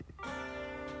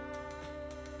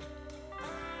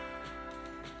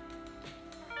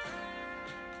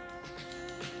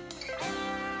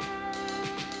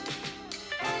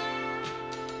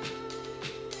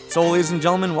So, ladies and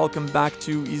gentlemen, welcome back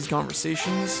to Easy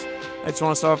Conversations. I just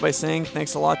want to start off by saying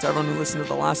thanks a lot to everyone who listened to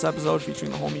the last episode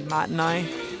featuring the homie Matt and I.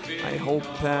 I hope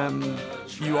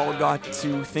you all got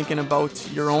to thinking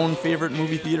about your own favorite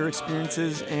movie theater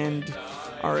experiences and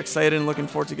are excited and looking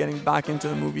forward to getting back into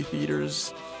the movie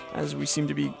theaters as we seem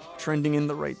to be trending in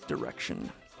the right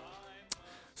direction.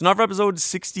 So now for episode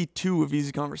 62 of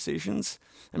Easy Conversations.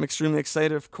 I'm extremely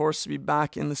excited, of course, to be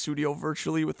back in the studio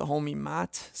virtually with the homie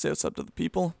Matt. Say what's up to the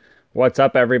people. What's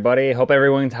up, everybody? Hope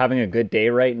everyone's having a good day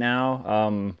right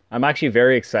now. I'm actually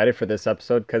very excited for this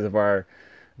episode because of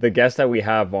the guest that we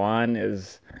have on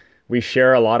we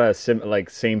share a lot of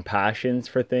same passions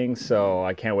for things, so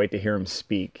I can't wait to hear him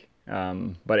speak.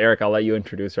 But Eric, I'll let you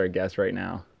introduce our guest right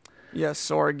now. Yes,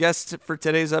 so our guest for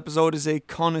today's episode is a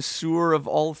connoisseur of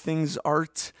all things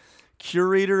art,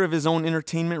 curator of his own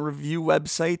entertainment review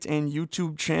website and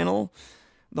YouTube channel,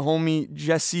 the homie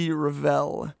Jesse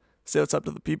Revell. Say what's up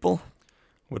to the people.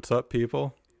 What's up,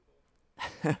 people?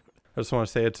 I just want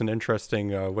to say it's an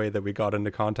interesting way that we got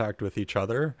into contact with each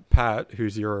other. Pat,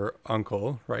 who's your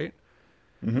uncle, right?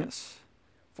 Mm-hmm. Yes.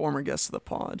 Former guest of the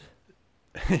pod.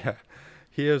 Yeah.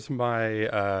 He is my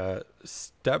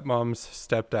stepmom's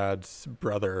stepdad's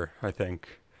brother, I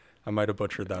think. I might have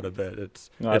butchered that a bit.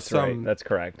 That's right. That's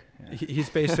correct. Yeah. He's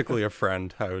basically a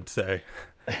friend, I would say.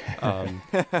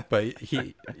 But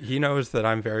he knows that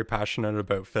I'm very passionate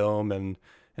about film and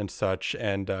such,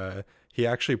 and he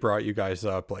actually brought you guys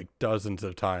up like dozens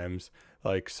of times,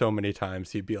 like so many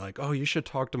times. He'd be like, "Oh, you should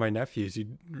talk to my nephews.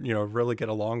 You really get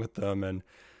along with them." And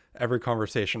every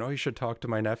conversation, "Oh, you should talk to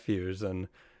my nephews." And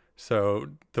so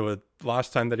the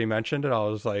last time that he mentioned it, I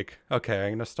was like, "Okay,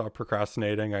 I'm gonna stop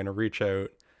procrastinating. I'm gonna reach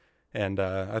out." And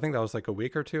I think that was like a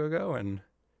week or two ago, and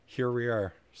here we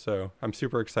are. So I'm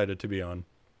super excited to be on.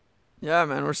 Yeah,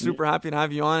 man, we're super happy to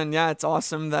have you on. And yeah, it's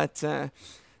awesome that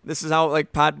this is how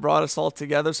like Pat brought us all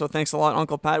together. So thanks a lot,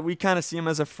 Uncle Pat. We kind of see him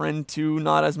as a friend too,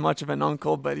 not as much of an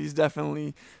uncle, but he's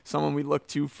definitely someone we look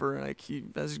to for he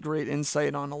has great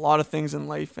insight on a lot of things in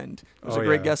life, and was a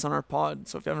great guest on our pod.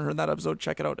 So if you haven't heard that episode,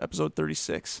 check it out, episode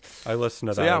 36. I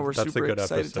listened to that. So yeah, we're That's super a good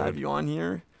excited episode to have you on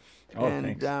here. Oh,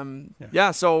 and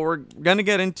thanks. So we're gonna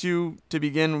get into, to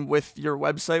begin with, your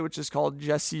website, which is called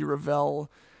Jesse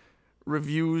Revell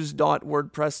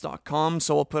reviews.wordpress.com.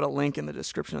 So we'll put a link in the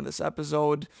description of this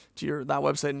episode to that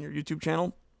website and your YouTube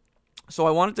channel. So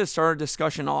I wanted to start a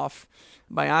discussion off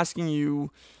by asking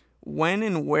you, when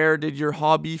and where did your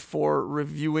hobby for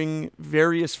reviewing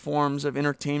various forms of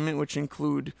entertainment, which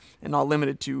include and not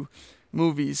limited to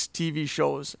movies, TV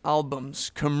shows,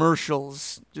 albums,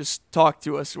 commercials, just talk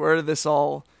to us. Where did this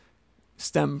all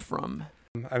stem from?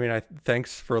 I mean,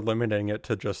 thanks for limiting it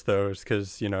to just those,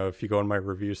 because, if you go on my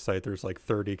review site, there's like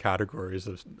 30 categories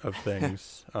of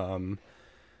things. But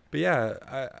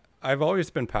yeah, I've always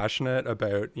been passionate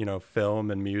about,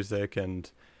 film and music and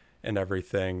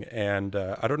everything. And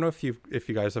I don't know if you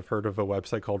guys have heard of a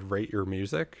website called Rate Your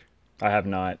Music. I have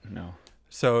not, no.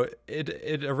 So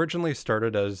it originally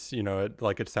started as,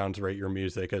 it sounds, Rate Your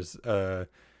Music, as a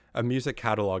music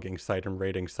cataloging site and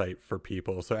rating site for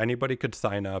people. So anybody could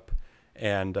sign up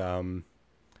and,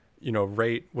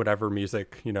 rate whatever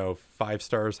music, 5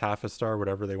 stars, half a star,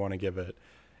 whatever they want to give it.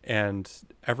 And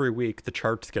every week the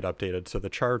charts get updated. So the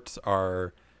charts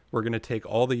we're going to take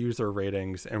all the user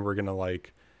ratings and we're going to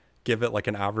give it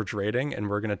an average rating. And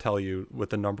we're going to tell you what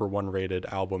the number 1 rated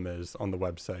album is on the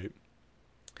website.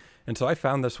 And so I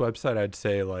found this website, I'd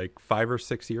say 5 or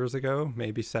 6 years ago,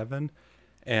 maybe 7.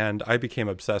 And I became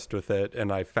obsessed with it.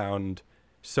 And I found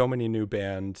so many new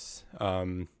bands,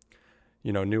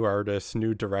 new artists,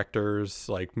 new directors,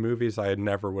 movies I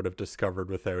never would have discovered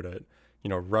without it.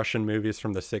 Russian movies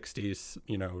from the 60s,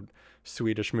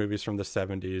 Swedish movies from the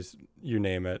 70s, you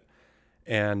name it.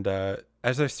 And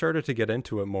as I started to get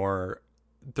into it more,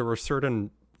 there were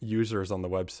certain users on the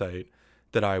website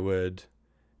that I would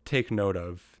take note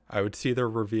of. I would see their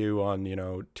review on,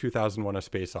 2001: A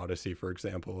Space Odyssey, for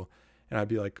example. And I'd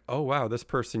be like, oh, wow, this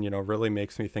person, really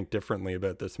makes me think differently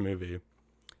about this movie.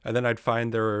 And then I'd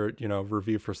find their,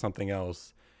 review for something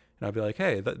else. And I'd be like,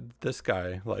 hey, this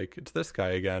guy, it's this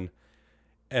guy again.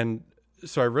 And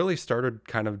so I really started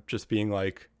kind of just being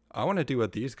like, I want to do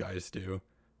what these guys do.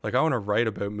 I want to write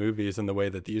about movies in the way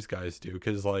that these guys do.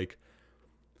 Because, I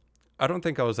don't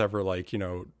think I was ever,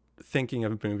 thinking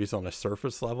of movies on a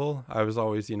surface level. I was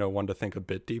always, one to think a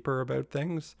bit deeper about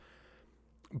things.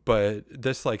 But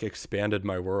this expanded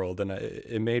my world, and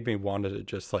it made me want to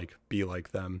just be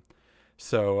like them.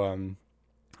 So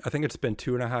I think it's been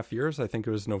 2.5 years. I think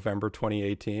it was November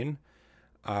 2018.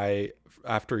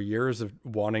 After years of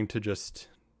wanting to just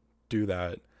do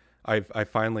that, I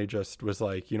finally just was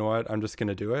like, you know what, I'm just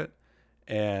gonna do it.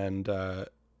 And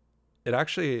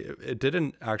it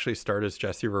didn't actually start as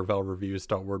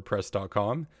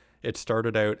jesserevellreviews.wordpress.com. It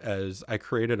started out as I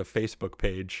created a Facebook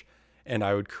page, and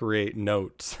I would create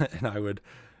notes and I would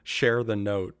share the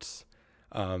notes.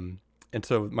 And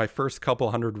so my first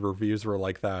couple hundred reviews were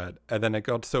like that. And then it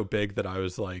got so big that I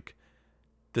was like,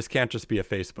 this can't just be a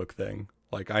Facebook thing.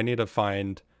 Like, I need to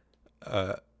find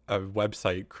a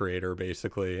website creator,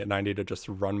 basically, and I need to just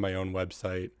run my own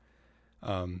website.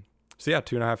 So yeah,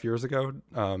 2.5 years ago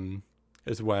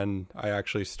is when I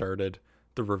actually started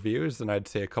the reviews. And I'd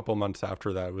say a couple months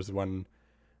after that was when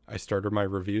I started my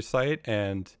review site.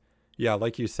 And yeah,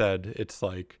 like you said, it's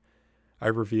like I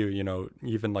review,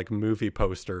 even like movie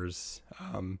posters,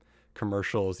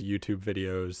 commercials, YouTube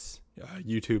videos,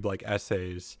 YouTube like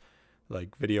essays,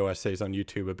 like video essays on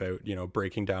YouTube about,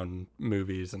 breaking down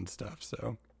movies and stuff.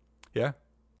 So yeah.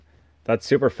 That's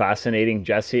super fascinating,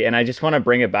 Jesse. And I just want to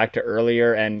bring it back to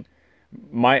earlier. And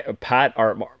my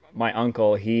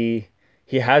uncle, he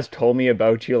has told me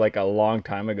about you like a long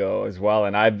time ago as well.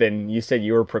 And you said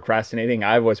you were procrastinating.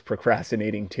 I was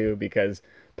procrastinating too, because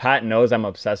Pat knows I'm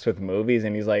obsessed with movies,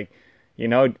 and he's like,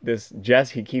 this Jess,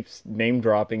 he keeps name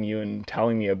dropping you and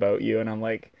telling me about you. And I'm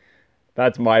like,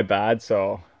 that's my bad.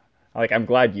 So like, I'm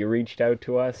glad you reached out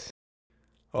to us.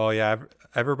 Oh yeah.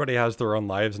 Everybody has their own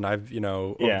lives. And I've,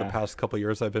 over the past couple of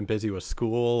years, I've been busy with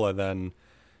school, and then,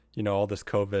 all this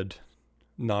COVID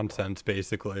nonsense,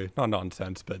 basically not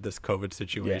nonsense, but this COVID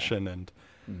situation. Yeah. And,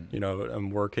 I'm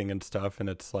working and stuff. And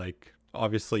it's like,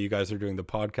 obviously you guys are doing the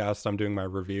podcast, I'm doing my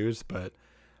reviews, but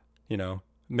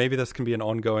maybe this can be an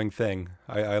ongoing thing.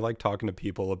 I like talking to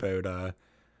people about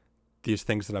these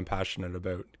things that I'm passionate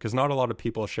about, because not a lot of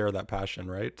people share that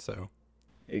passion, right? So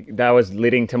that was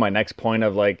leading to my next point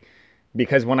of like,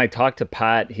 because when I talked to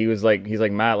Pat, he's like,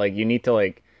 Matt, like, you need to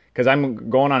like, because I'm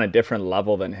going on a different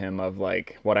level than him of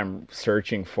like what I'm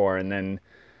searching for. And then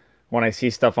when I see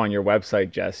stuff on your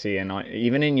website, Jesse, and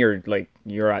even in your, like,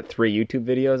 you're at 3 YouTube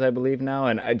videos, I believe now.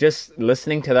 And I just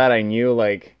listening to that, I knew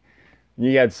like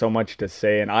you had so much to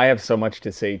say, and I have so much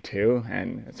to say too.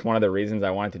 And it's one of the reasons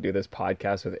I wanted to do this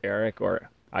podcast with Eric, or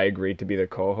I agreed to be the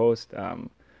co-host.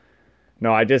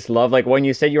 No, I just love, like, when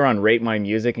you said you're on Rate My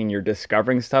Music and you're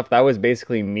discovering stuff, that was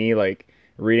basically me, like,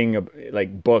 reading,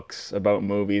 like, books about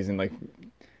movies and, like,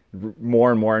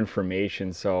 more and more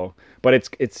information. So, but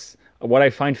it's what I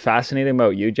find fascinating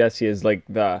about you, Jesse, is, like,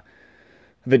 the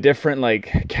different,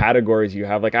 like, categories you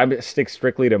have. Like, I stick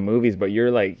strictly to movies, but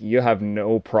you're, like, you have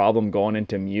no problem going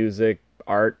into music,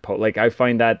 art, like, I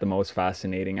find that the most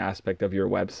fascinating aspect of your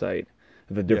website,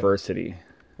 the diversity. Yeah.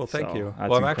 Well, thank you.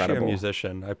 Well, I'm actually a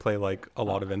musician. I play like a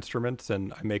lot of instruments,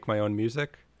 and I make my own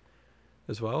music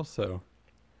as well. So,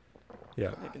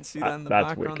 yeah. I can see that in the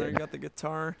background there. You got the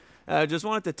guitar. Just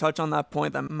wanted to touch on that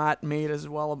point that Matt made as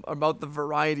well about the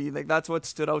variety. Like, that's what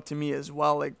stood out to me as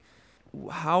well. Like,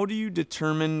 how do you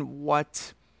determine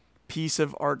what piece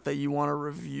of art that you want to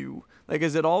review? Like,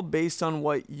 is it all based on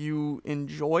what you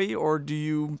enjoy, or do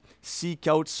you seek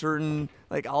out certain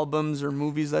like albums or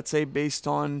movies, let's say, based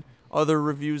on other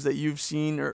reviews that you've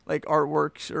seen, or like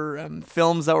artworks or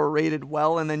films that were rated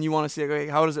well, and then you want to see, like,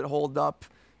 how does it hold up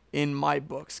in my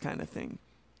books, kind of thing?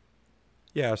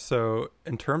 Yeah, so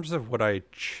in terms of what I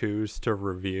choose to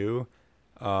review,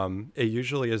 it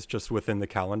usually is just within the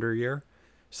calendar year.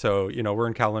 So, we're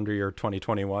in calendar year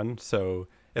 2021. So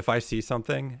if I see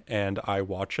something and I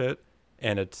watch it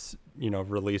and it's,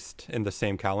 released in the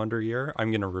same calendar year,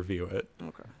 I'm going to review it.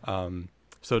 Okay.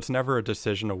 So it's never a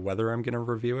decision of whether I'm going to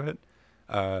review it.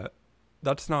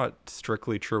 That's not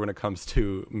strictly true when it comes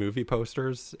to movie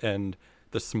posters and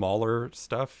the smaller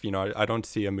stuff. I don't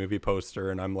see a movie poster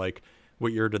and I'm like,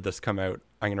 what year did this come out?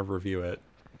 I'm going to review it.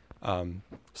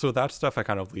 So that stuff, I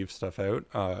kind of leave stuff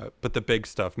out. But the big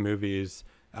stuff, movies,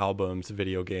 albums,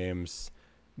 video games,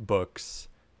 books,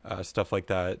 stuff like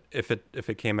that, if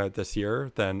it came out this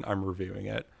year, then I'm reviewing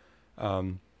it.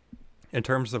 In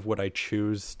terms of what I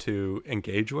choose to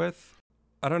engage with,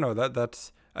 I don't know,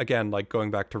 that's again, like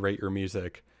going back to Rate Your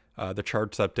Music, the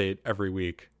charts update every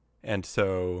week. And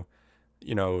so,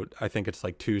 I think it's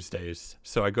like Tuesdays.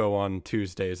 So I go on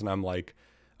Tuesdays and I'm like,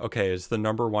 okay, is the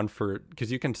number one because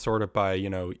you can sort it by,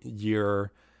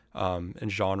 year,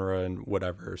 and genre and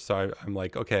whatever. So I'm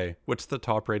like, okay, what's the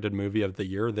top rated movie of the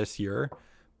year this year,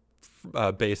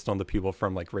 based on the people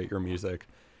from like Rate Your Music.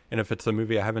 And if it's a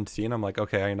movie I haven't seen, I'm like,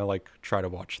 okay, I'm gonna like try to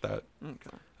watch that. Okay.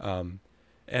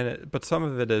 But some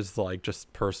of it is like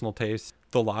just personal taste.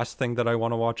 The last thing that I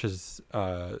want to watch is,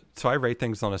 so I rate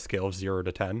things on a scale of 0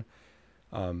 to 10.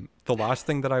 The last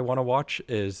thing that I want to watch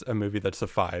is a movie that's a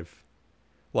 5.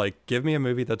 Like, give me a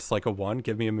movie that's like a 1,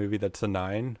 give me a movie that's a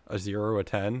 9, a 0, a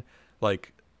 10.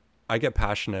 Like, I get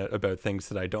passionate about things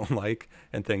that I don't like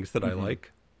and things that I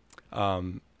like.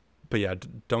 But yeah,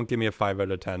 don't give me a 5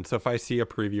 out of 10. So if I see a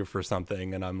preview for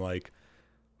something and I'm like,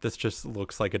 this just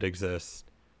looks like it exists,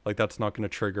 like that's not going to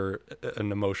trigger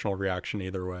an emotional reaction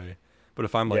either way. But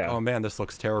if I'm like, oh man, this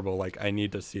looks terrible, like I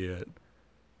need to see it,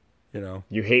 you know?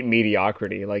 You hate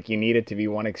mediocrity. Like you need it to be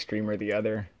one extreme or the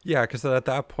other. Yeah, because at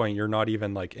that point, you're not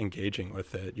even like engaging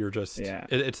with it. You're just,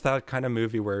 it's that kind of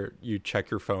movie where you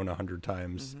check your phone 100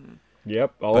 times.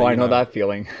 Yep. Oh, But, I know that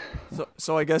feeling.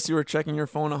 So I guess you were checking your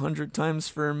phone 100 times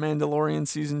for Mandalorian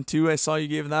season 2. I saw you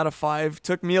gave that a 5.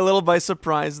 Took me a little by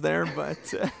surprise there,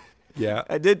 but Yeah,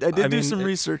 I did do some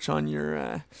research on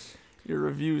your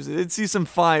reviews. I did see some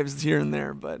 5s here and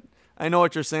there, but I know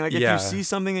what you're saying. Like if you see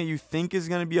something that you think is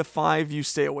going to be a 5, you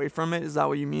stay away from it. Is that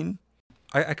what you mean?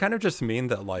 I kind of just mean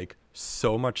that like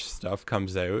so much stuff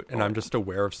comes out and I'm just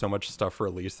aware of so much stuff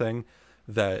releasing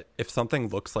that if something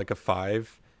looks like a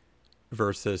 5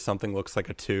 versus something looks like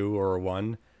a 2 or a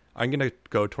 1, I'm going to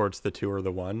go towards the 2 or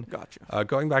the 1. Gotcha.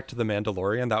 Going back to The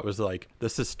Mandalorian, that was like,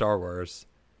 this is Star Wars,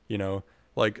 you know?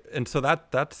 Like, and so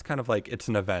that's kind of like, it's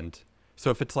an event. So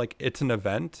if it's like, it's an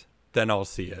event, then I'll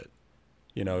see it,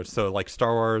 you know? So like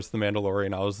Star Wars, The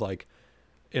Mandalorian, I was like,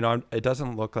 you know, it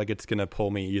doesn't look like it's going to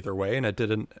pull me either way. And it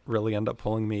didn't really end up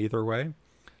pulling me either way.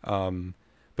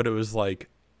 But it was like,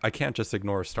 I can't just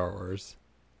ignore Star Wars.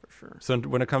 For sure. So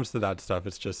when it comes to that stuff,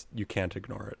 it's just, you can't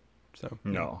ignore it. So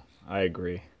no, I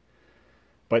agree.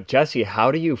 But Jesse,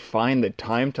 how do you find the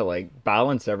time to like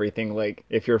balance everything? Like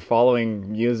if you're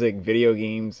following music, video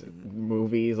games,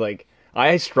 movies, like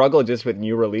I struggle just with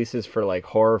new releases for like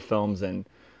horror films and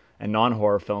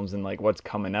non-horror films and like what's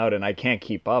coming out, and I can't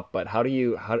keep up. But how do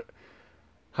you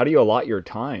allot your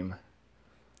time?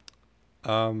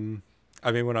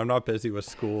 I mean, when I'm not busy with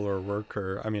school or work,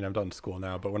 or I mean, I'm done school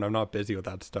now, but when I'm not busy with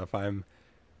that stuff, I'm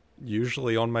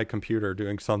usually on my computer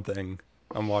doing something.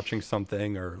 I'm watching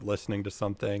something or listening to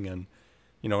something. And,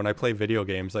 you know, when I play video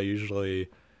games, I usually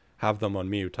have them on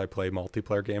mute. I play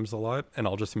multiplayer games a lot, and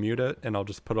I'll just mute it and I'll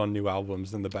just put on new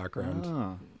albums in the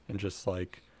background and just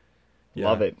like,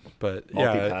 love it. But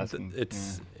yeah,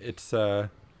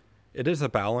 it is a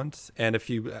balance. And if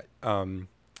you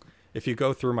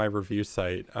go through my review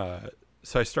site,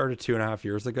 so I started 2.5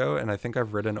 years ago, and I think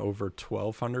I've written over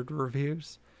 1,200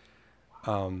 reviews.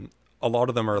 A lot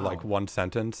of them are like one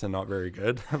sentence and not very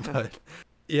good, but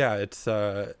yeah, it's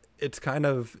kind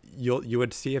of, you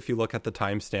would see if you look at the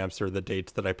timestamps or the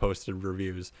dates that I posted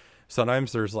reviews.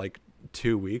 Sometimes there's like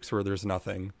 2 weeks where there's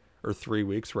nothing, or 3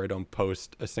 weeks where I don't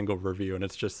post a single review, and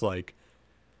it's just like,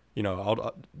 you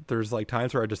know, there's like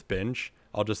times where I just binge.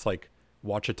 I'll just like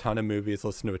watch a ton of movies,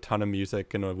 listen to a ton of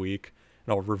music in a week,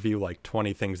 and I'll review like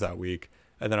 20 things that week,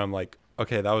 and then I'm like,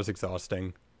 okay, that was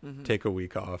exhausting. Take a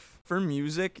week off. For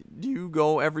music, do you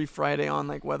go every Friday on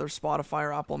like whether Spotify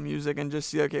or Apple Music and just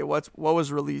see, okay, what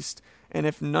was released? And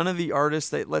if none of the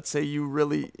artists that, let's say, you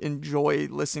really enjoy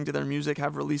listening to their music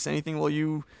have released anything, will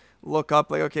you look up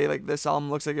like, okay, like this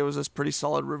album looks like it was this pretty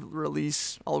solid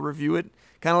release, I'll review it?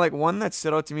 Kind of like one that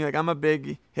stood out to me, like I'm a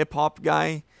big hip hop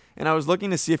guy, and I was looking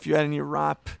to see if you had any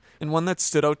rap. And one that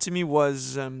stood out to me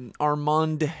was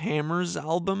Armand Hammer's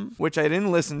album, which I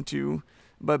didn't listen to,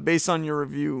 but based on your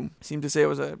review, seemed to say it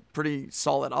was a pretty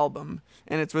solid album.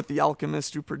 And it's with The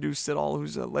Alchemist, who produced it all,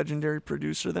 who's a legendary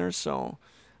producer there. So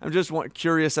I'm just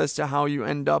curious as to how you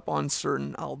end up on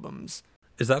certain albums.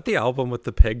 Is that the album with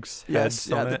the pigs'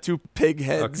 heads on it? Yes, the 2 pig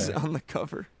heads on the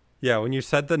cover. Yeah, when you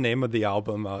said the name of the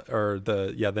album,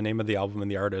 the name of the album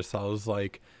and the artist, I was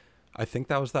like, I think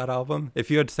that was that album. If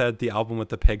you had said the album with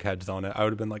the pig heads on it, I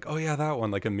would have been like, oh yeah, that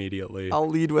one, like immediately. I'll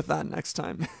lead with that next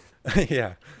time.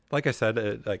 Yeah, like I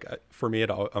said, for me, it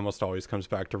almost always comes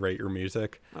back to rate your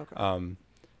music. Okay.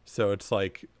 So it's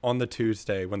like on the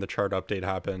Tuesday when the chart update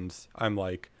happens, I'm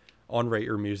like on rate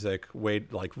your music,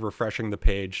 like refreshing the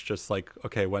page, just like,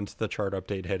 okay, when's the chart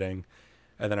update hitting?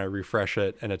 And then I refresh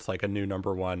it and it's like a new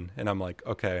number 1. And I'm like,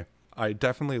 okay, I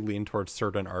definitely lean towards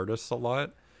certain artists a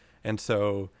lot. And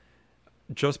so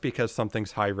just because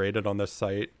something's high rated on this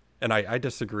site, and I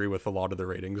disagree with a lot of the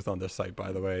ratings on this site,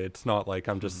 by the way. It's not like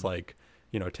I'm just like,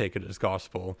 you know, take it as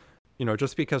gospel. You know,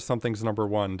 just because something's number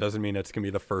 1 doesn't mean it's going to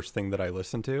be the first thing that I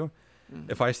listen to.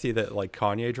 If I see that like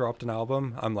Kanye dropped an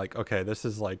album, I'm like, okay, this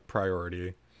is like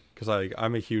priority. Because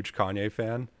I'm a huge Kanye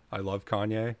fan. I love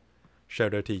Kanye.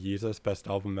 Shout out to Yeezus, best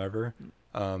album ever.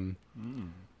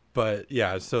 But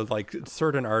yeah, so like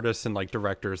certain artists and like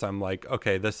directors, I'm like,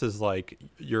 okay, this is like,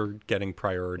 you're getting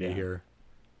priority here.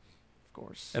 Of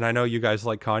course. And I know you guys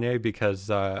like Kanye because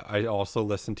I also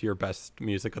listened to your best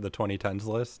music of the 2010s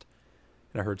list,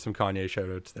 and I heard some Kanye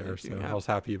shoutouts there, so I was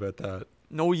happy about that.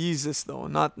 No Yeezus though,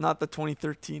 not the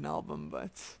 2013 album,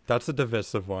 but that's a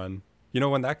divisive one. You know,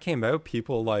 when that came out,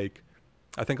 people like,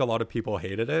 I think a lot of people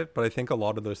hated it, but I think a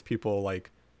lot of those people,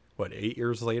 like, 8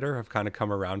 years later, have kind of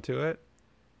come around to it.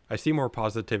 I see more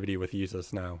positivity with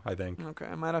Yeezus now, I think. Okay,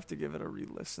 I might have to give it a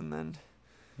re-listen then.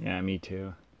 Yeah, me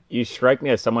too. You strike me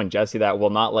as someone, Jesse, that will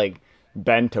not like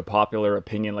bend to popular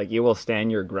opinion. Like you will stand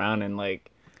your ground and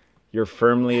like you're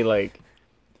firmly like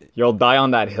you'll die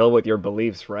on that hill with your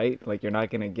beliefs, right? Like you're not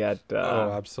gonna get.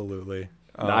 Oh, absolutely.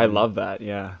 I love that.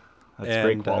 Yeah, that's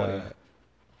great quality.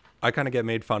 I kind of get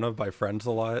made fun of by friends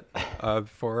a lot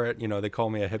for it. You know, they call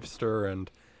me a hipster and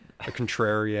a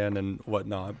contrarian and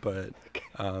whatnot. But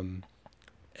and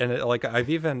like I've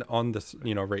even on this,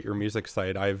 you know, Rate Your Music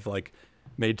site, I've like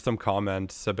made some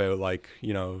comments about like,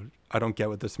 you know, I don't get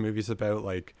what this movie's about.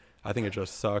 Like, I think it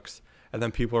just sucks. And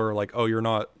then people are like, oh, you're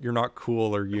not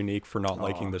cool or unique for not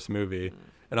liking this movie.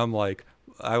 And I'm like,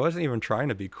 I wasn't even trying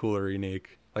to be cool or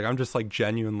unique. Like, I'm just like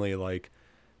genuinely like,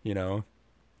 you know,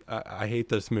 I hate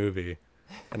this movie.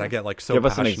 And I get like so Give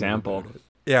us an passionate example. about it.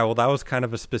 Yeah, well, that was kind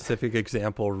of a specific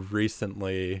example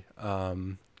recently.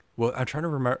 Well, I'm trying to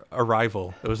remember.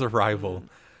 Arrival. It was Arrival.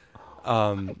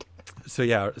 So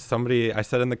yeah, I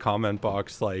said in the comment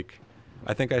box, like,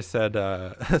 I think I said,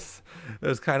 it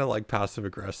was kind of like passive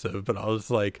aggressive, but I was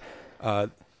like,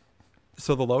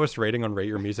 so the lowest rating on Rate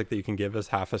Your Music that you can give is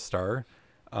 0.5 star.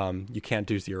 You can't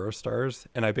do 0 stars.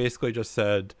 And I basically just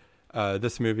said,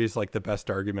 this movie is like the best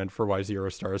argument for why 0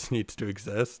 stars needs to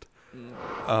exist.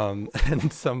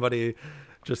 And somebody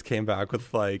just came back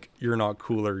with like, you're not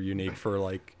cool or unique for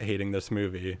like hating this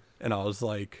movie. And I was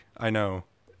like, I know.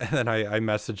 And then I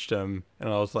messaged him and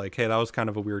I was like, hey, that was kind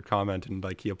of a weird comment. And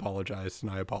like, he apologized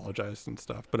and I apologized and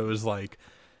stuff. But it was like,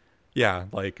 yeah,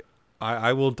 like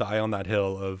I will die on that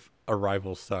hill of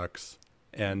Arrival sucks.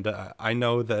 And I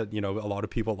know that, you know, a lot of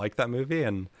people like that movie.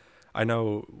 And I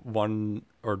know one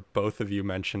or both of you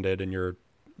mentioned it in your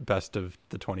best of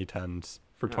the 2010s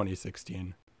for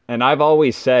 2016. And I've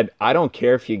always said, I don't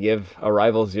care if you give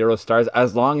Arrival 0 stars.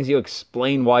 As long as you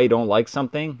explain why you don't like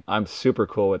something, I'm super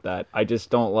cool with that. I just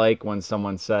don't like when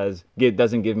someone says, it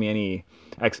doesn't give me any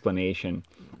explanation.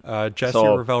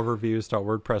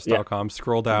 JesseRevelReviews.wordpress.com.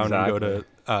 Scroll down and go to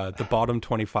the bottom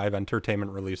 25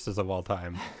 entertainment releases of all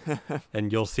time.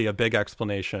 And you'll see a big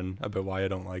explanation about why I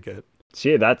don't like it.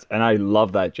 See, and I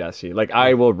love that, Jesse. Like,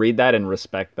 I will read that and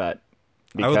respect that.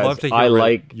 I would love to hear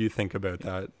what you think about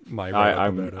that.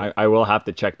 I will have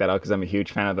to check that out because I'm a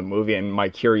huge fan of the movie and my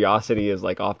curiosity is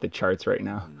like off the charts right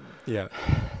now. Yeah.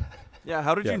 Yeah,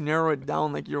 how did you narrow it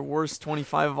down, like your worst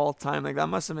 25 of all time? Like that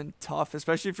must have been tough,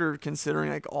 especially if you're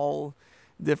considering like all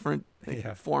different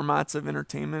formats of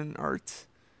entertainment art.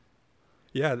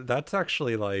 Yeah, that's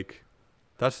actually like,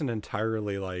 that's an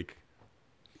entirely like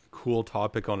cool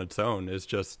topic on its own, is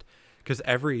just because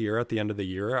every year at the end of the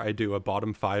year, I do a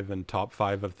bottom 5 and top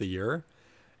 5 of the year.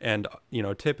 And, you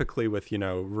know, typically with, you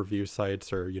know, review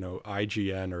sites or, you know,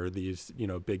 IGN or these, you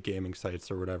know, big gaming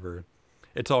sites or whatever,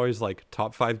 it's always like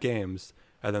top 5 games.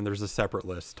 And then there's a separate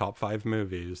list, top 5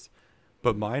 movies.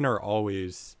 But mine are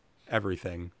always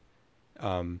everything.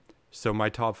 So my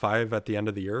top 5 at the end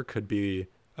of the year could be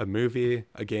a movie,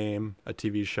 a game, a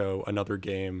TV show, another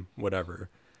game,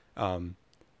 whatever.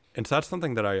 And so that's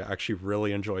something that I actually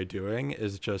really enjoy doing,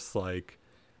 is just like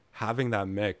having that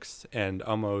mix, and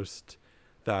almost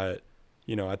that,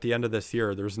 you know, at the end of this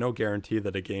year, there's no guarantee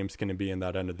that a game's going to be in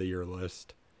that end of the year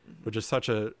list, which is such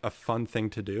a fun thing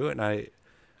to do. And I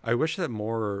wish that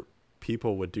more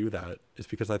people would do that, is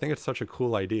because I think it's such a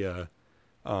cool idea.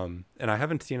 And I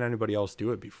haven't seen anybody else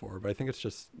do it before, but I think it's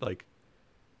just like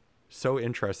so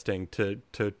interesting to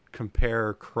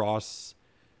compare cross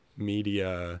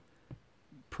media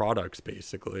products,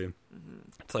 basically.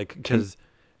 It's like, because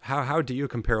how do you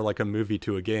compare like a movie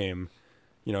to a game?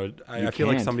 You know, I feel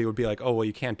like somebody would be like, oh, well,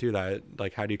 you can't do that.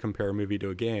 Like, how do you compare a movie to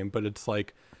a game? But it's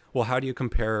like, well, how do you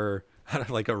compare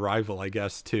like Arrival, I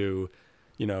guess, to,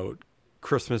 you know,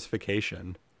 Christmas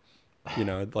Vacation, you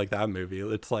know, like that movie?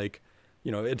 It's like,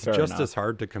 you know, it's just as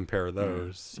hard to compare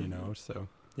those, you know? So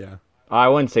yeah, I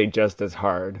wouldn't say just as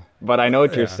hard, but I know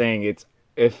what you're saying. It's,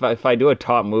 if I do a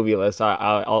top movie list,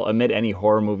 I'll omit any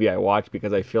horror movie I watch,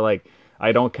 because I feel like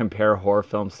I don't compare horror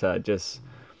films to just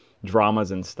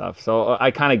dramas and stuff. So I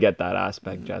kind of get that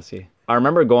aspect, Jesse. I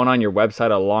remember going on your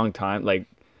website a long time, like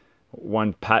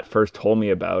when Pat first told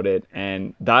me about it,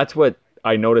 and that's what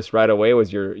I noticed right away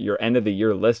was your end of the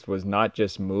year list was not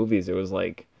just movies. It was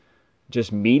like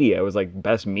just media. It was like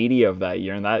best media of that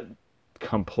year, and that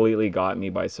completely got me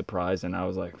by surprise, and I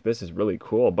was like, this is really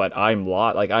cool. But I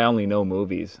only know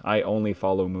movies. I only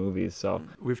follow movies. So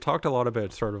We've talked a lot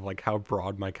about sort of like how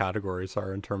broad my categories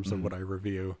are in terms of what I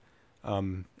review.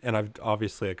 And I've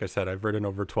obviously, like I said, I've written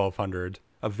over 1,200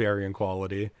 of varying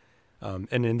quality. And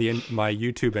in my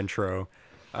YouTube intro,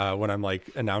 when I'm like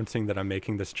announcing that I'm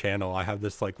making this channel, I have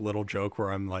this like little joke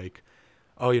where I'm like,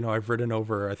 oh, I've written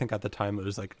over, I think at the time it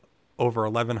was like over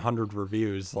 1,100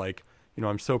 reviews. Like,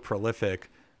 I'm so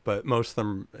prolific, but most of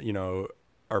them,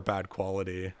 are bad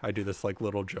quality. I do this like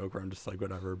little joke where I'm just like,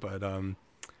 whatever. But I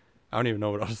don't even know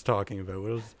what I was talking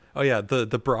about. Oh yeah, the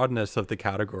broadness of the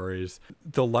categories,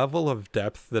 the level of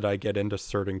depth that I get into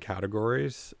certain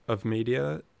categories of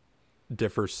media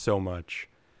differs so much.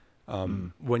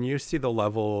 When you see the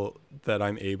level that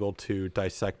I'm able to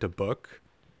dissect a book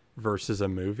versus a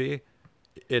movie,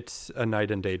 it's a night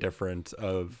and day difference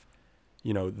of,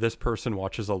 this person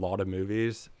watches a lot of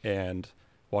movies and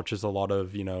watches a lot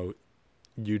of,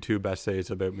 YouTube essays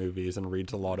about movies and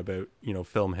reads a lot about,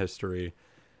 film history.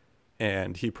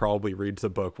 And he probably reads a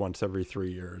book once every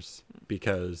 3 years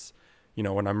because,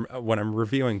 when I'm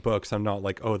reviewing books, I'm not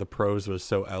like, oh, the prose was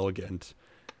so elegant.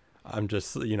 I'm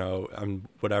just, I'm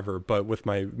whatever. But with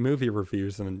my movie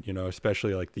reviews and,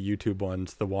 especially like the YouTube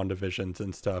ones, the WandaVisions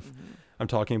and stuff, I'm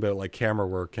talking about like camera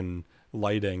work and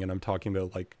lighting, and I'm talking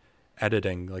about like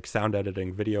editing, like sound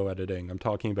editing, video editing. I'm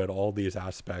talking about all these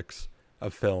aspects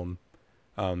of film.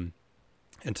 And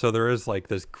so there is like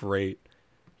this great,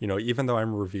 even though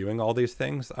I'm reviewing all these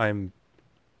things, I'm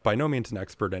by no means an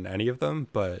expert in any of them,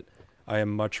 but I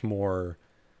am much more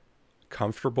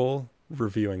comfortable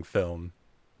reviewing film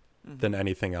than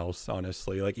anything else,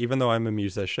 honestly. Like, even though I'm a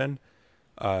musician,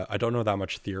 I don't know that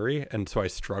much theory, and so I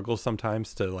struggle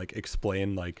sometimes to like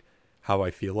explain like how I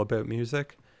feel about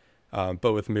music.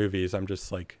 But with movies, I'm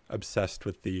just like obsessed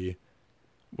with the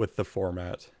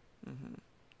format.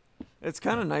 It's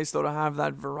kind of nice though to have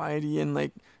that variety and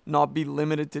like not be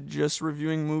limited to just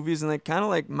reviewing movies. And like kind of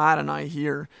like Matt and I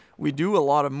here, we do a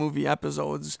lot of movie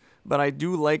episodes, but I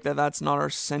do like that that's not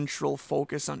our central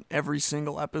focus on every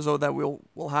single episode. That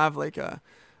we'll have like a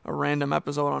random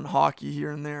episode on hockey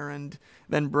here and there, and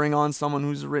then bring on someone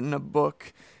who's written a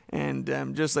book, and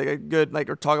just like a good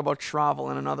or talk about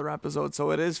travel in another episode. So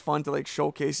it is fun to like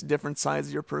showcase different sides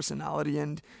of your personality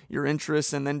and your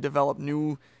interests, and then develop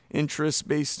new interests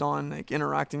based on like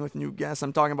interacting with new guests.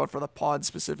 I'm talking about for the pod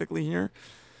specifically here.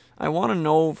 I want to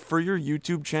know, for your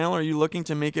YouTube channel, are you looking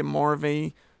to make it more of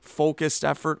a focused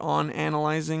effort on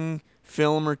analyzing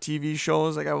film or TV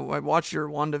shows? Like I watched your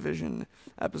WandaVision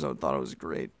episode, thought it was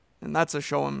great, and that's a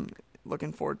show I'm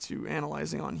looking forward to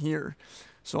analyzing on here.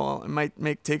 So I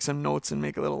might take some notes and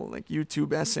make a little like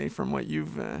YouTube essay from what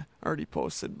you've already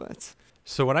posted. But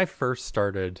so when I first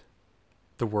started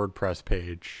the WordPress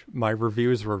page, my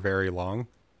reviews were very long.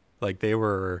 Like they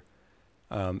were,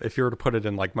 if you were to put it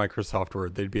in like Microsoft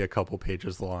Word, they'd be a couple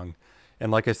pages long.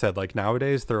 And like I said, like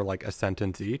nowadays they're like a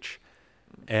sentence each.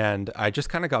 And I just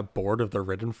kind of got bored of the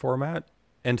written format.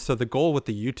 And so the goal with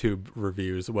the YouTube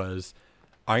reviews was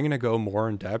I'm going to go more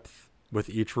in depth with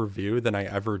each review than I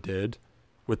ever did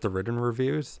with the written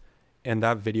reviews. And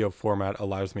that video format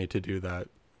allows me to do that.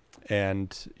 And,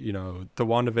 the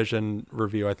WandaVision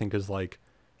review, I think, is like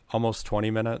almost 20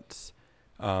 minutes.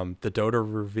 The Dota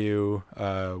review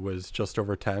was just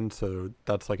over 10, so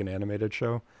that's like an animated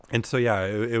show. And so, yeah,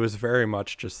 it was very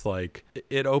much just like,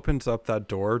 it opens up that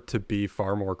door to be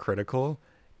far more critical,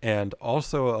 and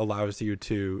also allows you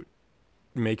to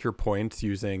make your points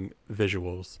using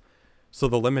visuals. So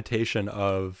the limitation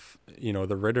of,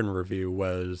 the written review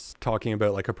was talking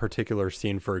about like a particular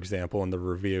scene, for example, in the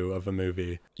review of a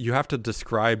movie. You have to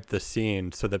describe the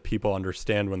scene so that people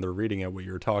understand when they're reading it what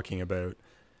you're talking about.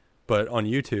 But on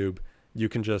YouTube, you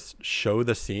can just show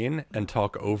the scene and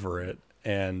talk over it,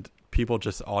 and people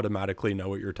just automatically know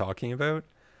what you're talking about.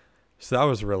 So that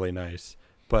was really nice.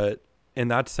 But in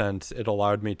that sense, it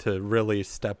allowed me to really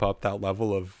step up that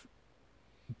level of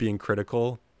being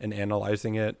critical and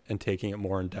analyzing it and taking it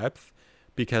more in depth,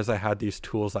 because I had these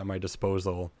tools at my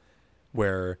disposal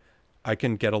where I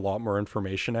can get a lot more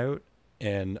information out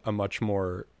in a much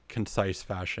more concise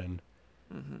fashion.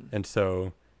 And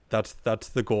so that's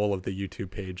the goal of the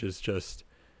YouTube page, is just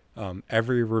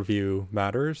every review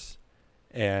matters,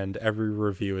 and every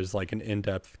review is like an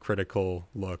in-depth critical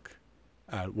look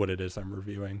at what it is I'm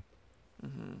reviewing.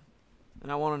 And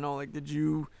I want to know, like,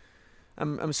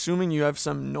 I'm assuming you have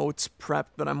some notes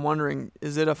prepped, but I'm wondering,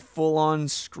 is it a full-on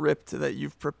script that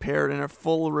you've prepared and a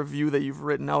full review that you've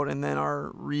written out and then are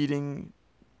reading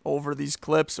over these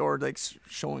clips, or like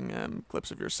showing clips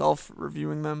of yourself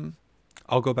reviewing them?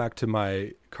 I'll go back to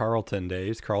my Carleton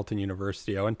days, Carleton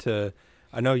University.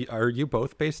 Are you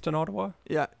both based in Ottawa?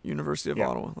 Yeah, University of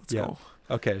Ottawa. Let's go.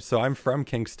 Okay, so I'm from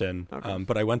Kingston, Okay.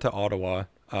 but I went to Ottawa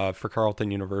for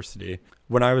Carleton University.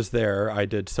 When I was there, I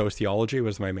did sociology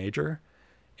was my major.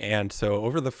 And so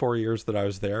over the 4 years that I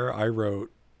was there, I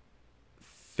wrote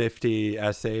 50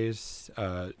 essays,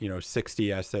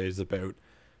 60 essays about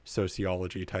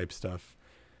sociology type stuff.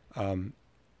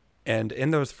 And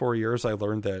in those 4 years, I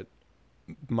learned that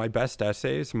my best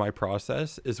essays, my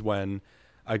process is when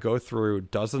I go through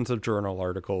dozens of journal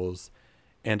articles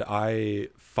and I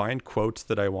find quotes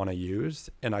that I want to use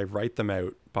and I write them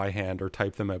out by hand or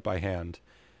type them out by hand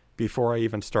before I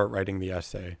even start writing the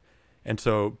essay. And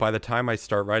so by the time I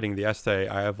start writing the essay,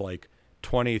 I have like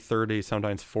 20, 30,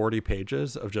 sometimes 40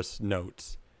 pages of just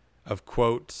notes of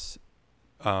quotes,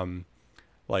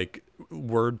 like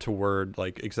word to word,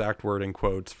 like exact wording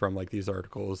quotes from like these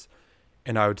articles.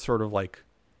 And I would sort of like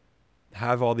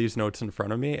have all these notes in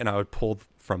front of me and I would pull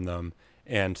from them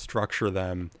and structure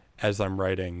them as I'm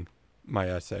writing my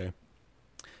essay.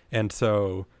 And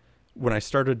so when I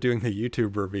started doing the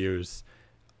YouTube reviews,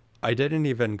 I didn't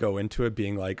even go into it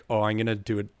being like, oh, I'm going to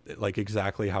do it like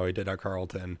exactly how I did at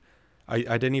Carleton. I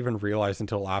didn't even realize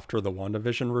until after the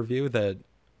WandaVision review that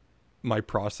my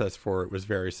process for it was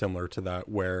very similar to that,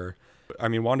 where, I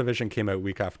mean, WandaVision came out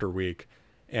week after week.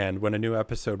 And when a new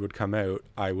episode would come out,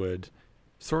 I would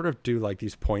sort of do like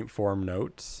these point form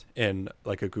notes in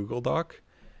like a Google Doc.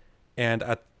 And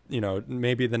at,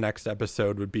 maybe the next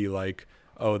episode would be like,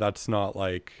 oh, that's not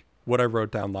like what I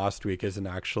wrote down last week isn't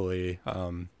actually,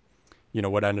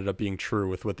 what ended up being true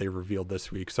with what they revealed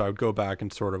this week. So I would go back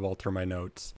and sort of alter my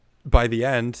notes. By the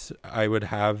end, I would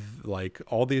have like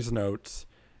all these notes.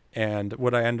 And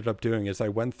what I ended up doing is I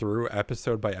went through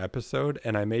episode by episode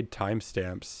and I made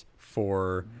timestamps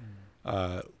for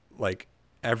like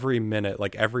every minute,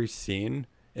 like every scene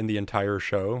in the entire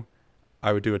show,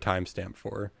 I would do a timestamp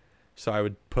for. So I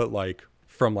would put like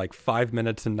from like 5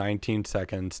 minutes and 19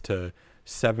 seconds to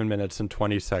 7 minutes and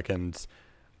 20 seconds.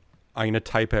 I'm going to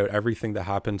type out everything that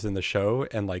happens in the show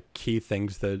and like key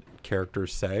things that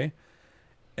characters say.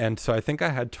 And so I think I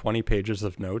had 20 pages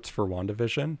of notes for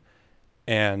WandaVision.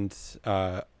 And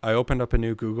I opened up a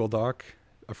new Google Doc,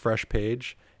 a fresh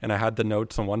page, and I had the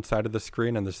notes on one side of the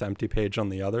screen and this empty page on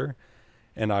the other.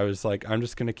 And I was like, I'm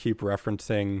just going to keep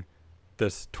referencing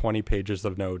this 20 pages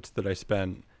of notes that I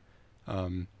spent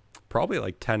probably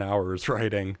like 10 hours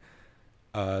writing.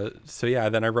 So yeah,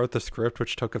 then I wrote the script,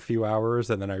 which took a few hours,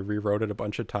 and then I rewrote it a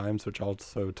bunch of times, which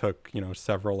also took,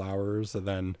 several hours. And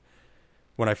then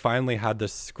when I finally had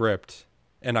this script,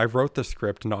 and I wrote the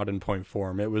script not in point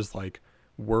form, it was like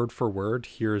word for word,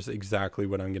 here's exactly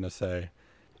what I'm going to say.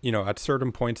 At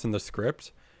certain points in the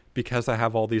script, because I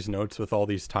have all these notes with all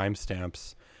these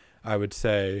timestamps, I would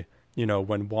say,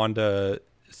 when Wanda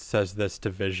says this to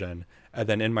Vision, and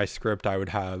then in my script, I would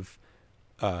have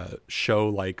show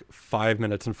like 5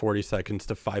 minutes and 40 seconds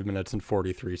to 5 minutes and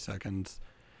 43 seconds.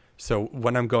 So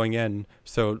when I'm going in,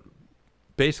 so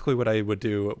basically what I would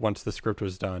do once the script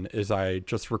was done is I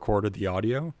just recorded the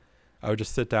audio. I would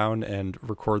just sit down and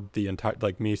record the entire,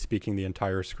 like me speaking the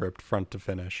entire script front to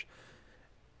finish.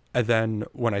 And then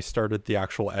when I started the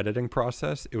actual editing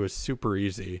process, it was super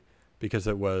easy because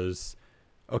it was,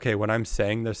 okay, when I'm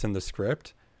saying this in the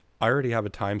script, I already have a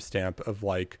timestamp of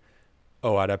like,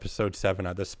 oh, at episode 7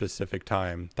 at this specific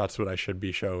time, that's what I should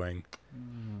be showing.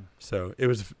 So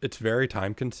it's very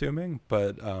time consuming,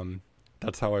 but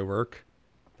that's how I work.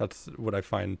 That's what I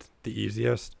find the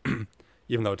easiest,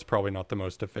 even though it's probably not the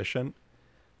most efficient.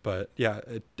 But yeah,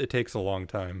 it takes a long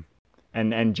time.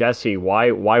 And Jesse, why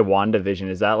WandaVision?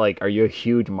 Is that like, are you a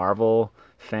huge Marvel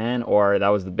fan, or that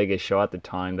was the biggest show at the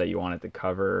time that you wanted to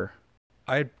cover?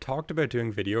 I talked about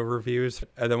doing video reviews,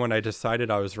 and then when I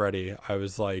decided I was ready, I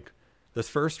was like, this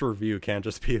first review can't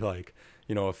just be like,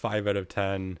 a 5 out of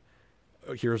 10.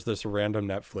 Here's this random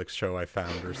Netflix show I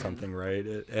found or something, right?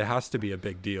 It has to be a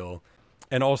big deal.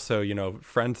 And also,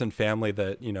 friends and family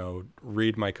that,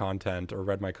 read my content or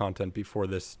read my content before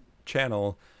this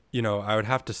channel, I would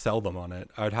have to sell them on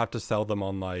it. I would have to sell them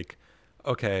on like,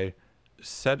 okay,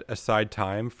 set aside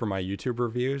time for my YouTube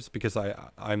reviews because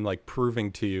I'm like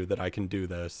proving to you that I can do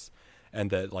this and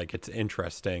that like it's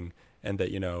interesting and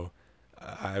that,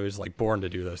 I was like born to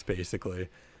do this basically.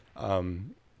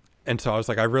 And so I was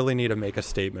like, I really need to make a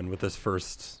statement with this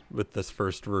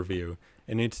first review.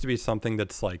 It needs to be something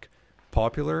that's like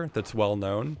popular, that's well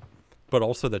known, but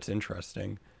also that's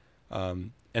interesting.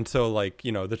 And so like,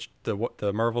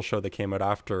 the Marvel show that came out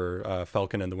after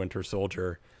Falcon and the Winter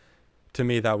Soldier, to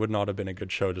me, that would not have been a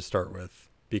good show to start with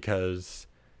because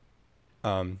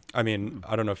I mean,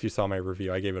 I don't know if you saw my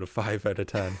review. I gave it a 5 out of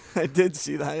 10. I did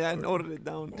see that. Yeah, I noted it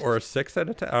down. Or a 6 out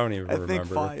of 10. I don't even remember. Think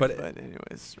 5, but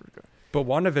anyways. But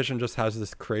WandaVision just has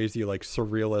this crazy, like,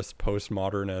 surrealist,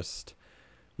 postmodernist,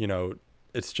 you know,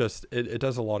 it's just, it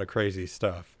does a lot of crazy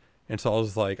stuff. And so I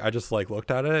was like, I just like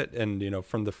looked at it, and, you know,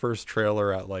 from the first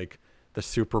trailer at like the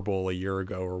Super Bowl a year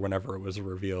ago or whenever it was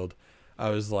revealed, I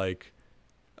was like,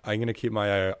 I'm going to keep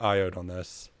my eye out on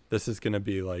this. This is going to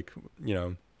be like, you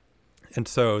know, and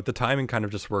so the timing kind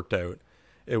of just worked out.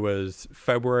 It was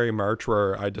February, March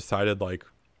where I decided like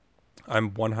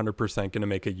I'm 100% going to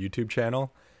make a YouTube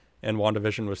channel, and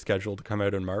WandaVision was scheduled to come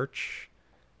out in March.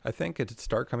 I think it did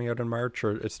start coming out in March,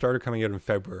 or it started coming out in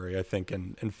February, I think,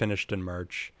 and finished in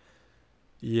March.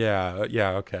 Yeah,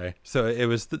 okay. So it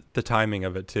was the timing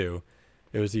of it too.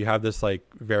 It was, you have this like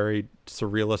very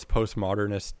surrealist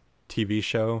postmodernist TV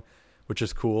show, which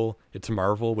is cool. It's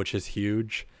Marvel, which is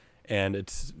huge, and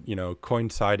it's, you know,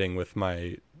 coinciding with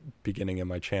my beginning of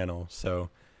my channel. So,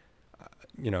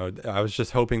 you know, I was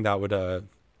just hoping that would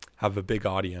have a big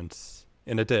audience,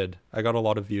 and it did. I got a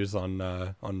lot of views on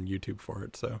YouTube for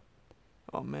it. So,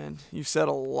 oh man, you said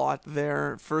a lot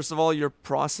there. First of all, your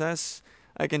process,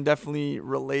 I can definitely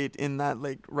relate in that,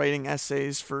 like, writing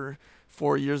essays for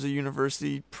 4 years of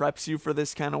university preps you for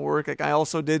this kind of work. Like, I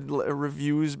also did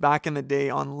reviews back in the day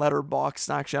on Letterboxd.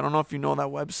 Actually, I don't know if you know that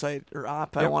website or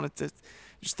app. Yep. I wanted to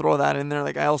just throw that in there.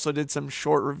 Like, I also did some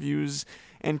short reviews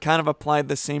and kind of applied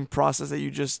the same process that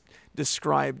you just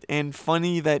described. And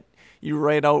funny that you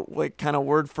write out, like, kind of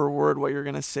word for word what you're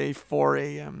gonna say for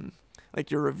a like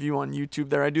your review on YouTube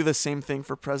there. I do the same thing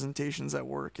for presentations at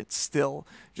work. It's still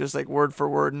just like word for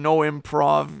word, no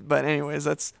improv. But anyways,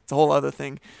 that's a whole other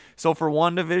thing. So for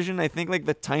WandaVision, I think like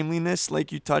the timeliness,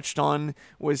 like you touched on,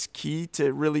 was key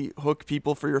to really hook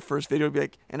people for your first video. Be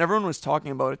like, and everyone was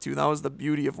talking about it too. That was the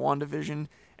beauty of WandaVision.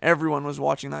 Everyone was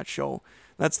watching that show.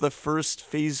 That's the first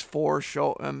Phase 4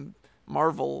 show,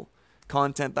 Marvel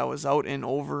content that was out in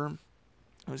over,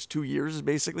 it was 2 years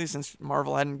basically since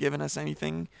Marvel hadn't given us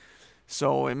anything.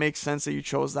 So it makes sense that you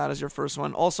chose that as your first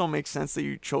one. Also makes sense that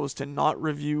you chose to not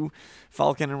review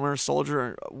Falcon and Winter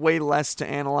Soldier. Way less to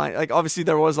analyze. Like, obviously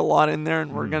there was a lot in there,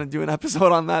 and we're going to do an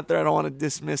episode on that there. I don't want to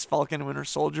dismiss Falcon and Winter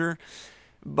Soldier.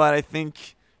 But I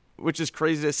think, which is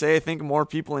crazy to say, I think more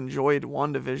people enjoyed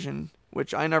WandaVision,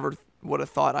 which I never would have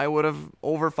thought I would have,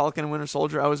 over Falcon and Winter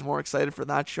Soldier. I was more excited for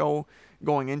that show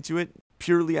going into it,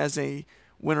 purely as a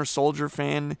Winter Soldier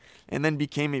fan, and then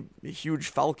became a huge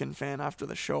Falcon fan after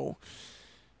the show.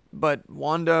 But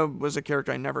Wanda was a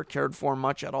character I never cared for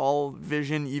much at all.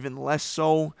 Vision even less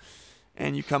so.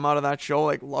 And you come out of that show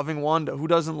like loving Wanda. Who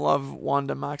doesn't love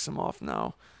Wanda Maximoff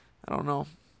now? I don't know.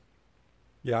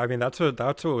 Yeah, I mean that's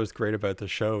what was great about the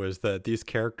show, is that these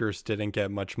characters didn't get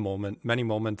many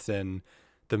moments in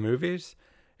the movies,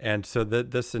 and so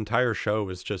this entire show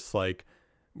was just like,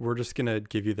 we're just going to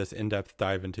give you this in-depth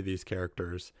dive into these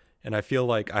characters. And I feel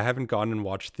like I haven't gone and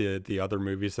watched the other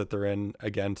movies that they're in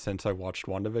again since I watched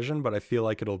WandaVision, but I feel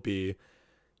like it'll be,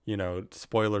 you know,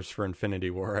 spoilers for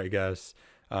Infinity War, I guess.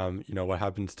 You know, what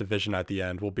happens to Vision at the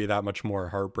end will be that much more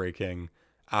heartbreaking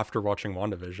after watching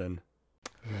WandaVision.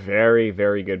 Very,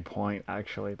 very good point,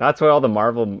 actually. That's why all the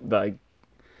Marvel, like,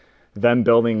 them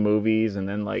building movies and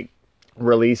then, like,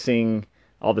 releasing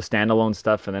all the standalone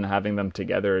stuff and then having them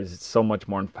together is so much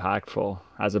more impactful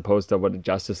as opposed to what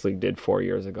Justice League did 4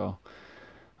 years ago.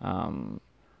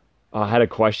 I had a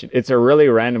question. It's a really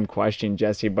random question,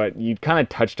 Jesse, but you kind of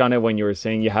touched on it when you were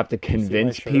saying you have to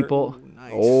convince people. Ooh,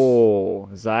 nice. Oh,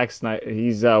 Zack Snyder.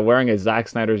 He's wearing a Zack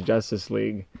Snyder's Justice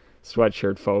League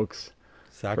sweatshirt, folks.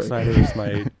 Zack Snyder is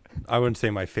I wouldn't say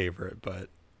my favorite, but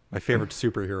my favorite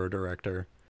superhero director.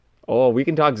 Oh, we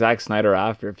can talk Zack Snyder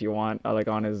after if you want, like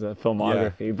on his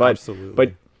filmography. Yeah, but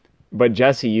absolutely. But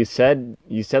Jesse, you said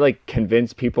like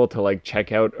convince people to like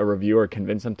check out a review or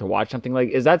convince them to watch something. Like,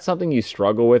 is that something you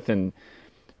struggle with in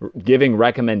giving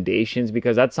recommendations?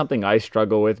 Because that's something I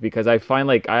struggle with, because I find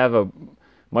like I have a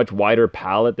much wider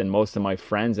palette than most of my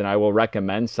friends, and I will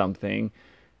recommend something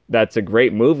that's a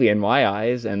great movie in my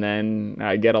eyes, and then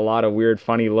I get a lot of weird,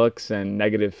 funny looks and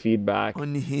negative feedback.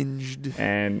 Unhinged.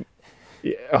 And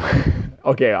yeah,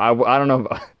 okay, I don't know.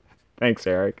 Thanks,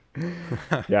 Eric.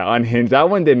 Yeah, Unhinged. That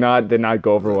one did not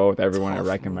go over well with everyone. I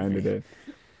recommended it.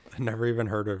 I never even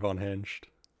heard of Unhinged.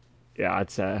 Yeah,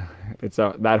 it's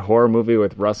that horror movie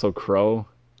with Russell Crowe,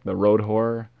 the road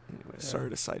horror. Anyway, sorry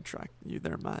to sidetrack you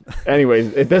there, Matt.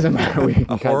 Anyways, it doesn't matter.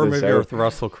 A horror movie with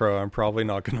Russell Crowe. I'm probably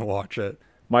not going to watch it.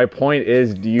 My point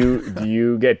is, do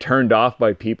you get turned off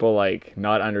by people like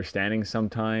not understanding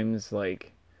sometimes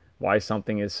like why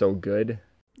something is so good?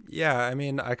 Yeah, I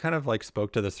mean, I kind of like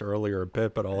spoke to this earlier a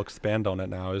bit, but I'll expand on it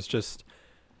now. Is just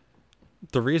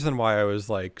the reason why I was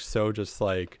like so just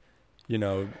like,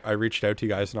 I reached out to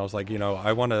you guys and I was like,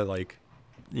 I want to like,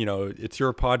 it's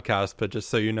your podcast, but just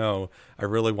so you know, I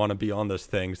really want to be on this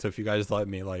thing. So if you guys let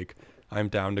me, like, I'm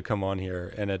down to come on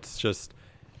here. And it's just,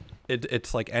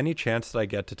 it's like any chance that I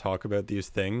get to talk about these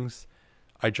things,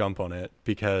 I jump on it,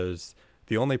 because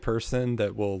the only person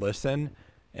that will listen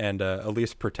and at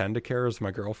least pretend to care is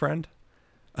my girlfriend.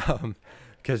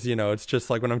 Because, it's just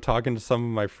like when I'm talking to some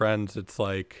of my friends, it's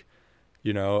like,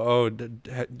 oh,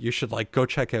 you should like go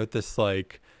check out this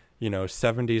like,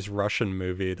 70s Russian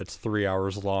movie that's 3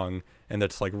 hours long and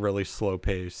that's like really slow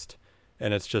paced.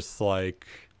 And it's just like,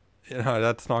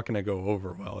 that's not going to go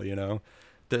over well,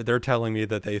 They're telling me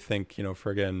that they think,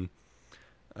 friggin',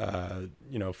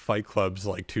 Fight Club's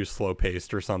like too slow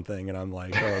paced or something. And I'm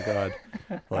like, oh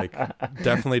God, like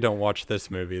definitely don't watch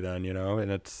this movie then,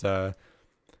 and it's,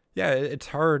 it's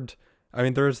hard. I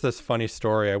mean, there's this funny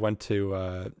story. I went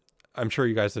to, I'm sure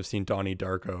you guys have seen Donnie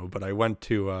Darko, but I went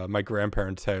to my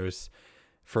grandparents' house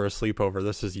for a sleepover.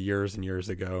 This is years and years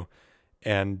ago.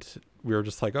 And we were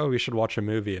just like, oh, we should watch a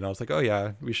movie. And I was like, oh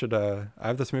yeah, we should, I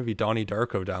have this movie Donnie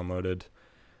Darko downloaded,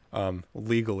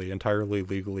 entirely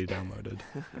legally downloaded.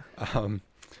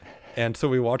 And so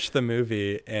we watched the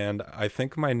movie, and I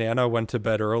think my Nana went to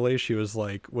bed early. She was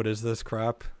like, what is this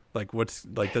crap? Like,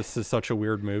 this is such a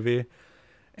weird movie.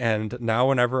 And now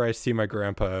whenever I see my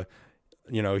grandpa,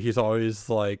 he's always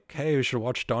like, hey, we should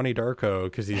watch Donnie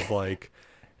Darko. Cause he's like,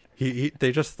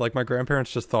 they just like, my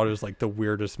grandparents just thought it was like the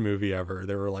weirdest movie ever.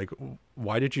 They were like,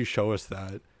 why did you show us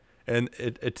that? And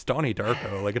it's Donnie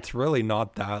Darko. Like, it's really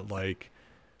not that like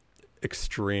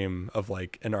extreme of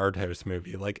like an art house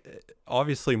movie, like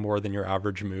obviously more than your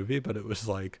average movie, but it was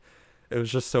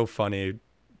just so funny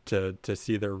to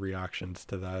see their reactions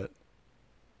to that.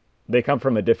 They come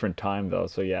from a different time though,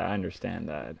 so yeah, I understand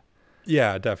that.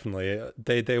 Yeah, definitely.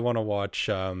 They want to watch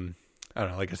I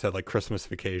don't know, like I said, like Christmas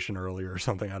Vacation earlier or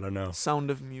something. I don't know.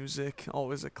 Sound of Music,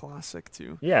 always a classic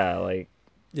too. Yeah, like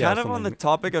kind of on the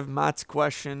topic of Matt's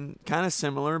question, kind of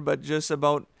similar, but just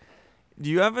about, do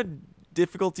you have a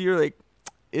difficulty, or like,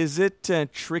 is it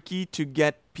tricky to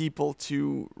get people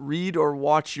to read or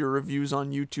watch your reviews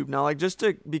on YouTube now? Like,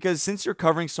 because since you're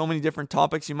covering so many different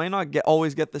topics, you might not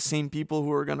always get the same people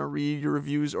who are going to read your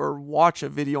reviews or watch a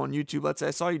video on YouTube. Let's say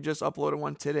I saw you just uploaded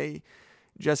one today.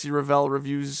 Jesse Ravel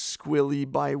reviews Squilly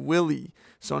by Willy.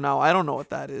 So now I don't know what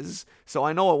that is. So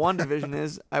I know what WandaVision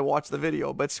is. I watched the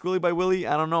video. But Squilly by Willy,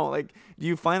 I don't know. Like, do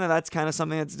you find that that's kind of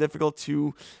something that's difficult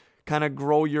to kind of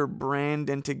grow your brand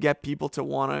and to get people to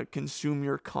want to consume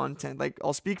your content? Like,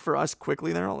 I'll speak for us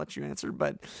quickly there. I'll let you answer.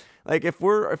 But like, if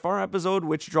our episode,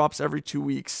 which drops every 2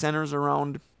 weeks, centers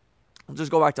around, I'll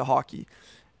just go back to hockey.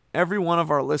 Every one of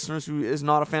our listeners who is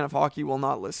not a fan of hockey will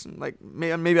not listen. Like,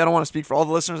 maybe I don't want to speak for all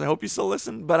the listeners. I hope you still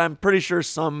listen, but I'm pretty sure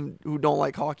some who don't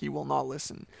like hockey will not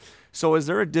listen. So is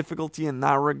there a difficulty in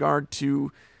that regard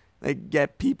to like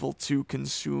get people to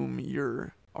consume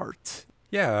your art?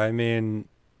 Yeah, I mean,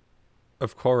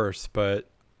 of course, but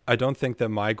I don't think that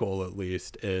my goal, at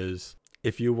least, is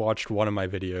if you watched one of my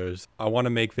videos, I want to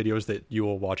make videos that you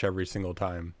will watch every single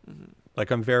time. Mm-hmm. Like,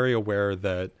 I'm very aware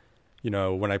that,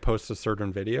 when I post a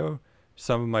certain video,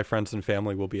 some of my friends and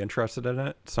family will be interested in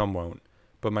it, some won't.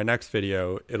 But my next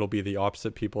video, it'll be the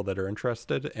opposite people that are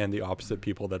interested and the opposite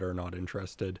people that are not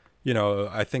interested.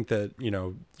 I think that,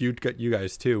 you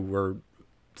guys too, we're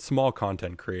small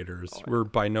content creators. We're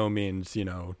by no means,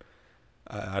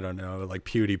 I don't know, like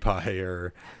PewDiePie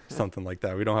or something like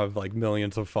that. We don't have like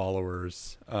millions of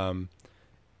followers.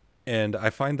 And I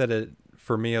find that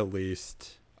for me at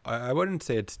least, I wouldn't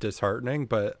say it's disheartening,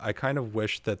 but I kind of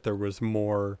wish that there was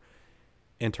more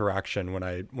interaction when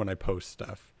I post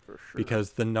stuff. For sure.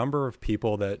 Because the number of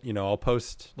people that, I'll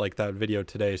post like that video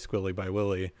today, Squilly by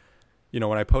Willy,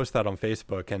 when I post that on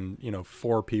Facebook and,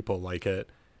 4 people like it,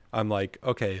 I'm like,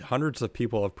 okay, hundreds of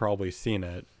people have probably seen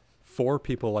it. 4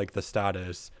 people like the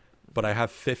status, but I have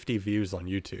 50 views on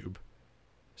YouTube.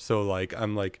 So like,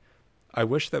 I'm like, I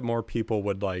wish that more people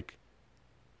would like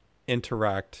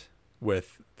interact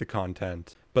with the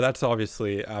content, but that's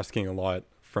obviously asking a lot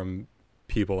from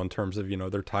people in terms of,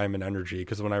 their time and energy.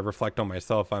 Because when I reflect on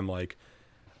myself, I'm like,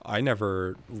 I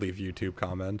never leave YouTube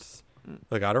comments.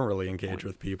 Like, I don't really engage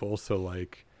with people. So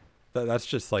like, that's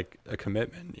just like a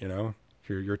commitment,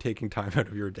 you're taking time out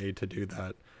of your day to do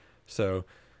that. So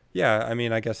yeah, I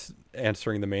mean, I guess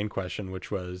answering the main question,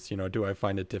 which was, do I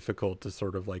find it difficult to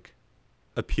sort of like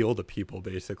appeal to people,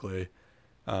 basically?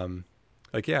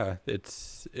 Like, yeah,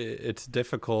 it's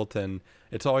difficult, and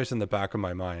it's always in the back of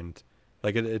my mind.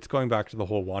 Like it's going back to the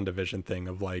whole WandaVision thing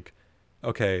of like,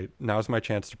 okay, now's my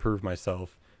chance to prove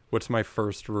myself. What's my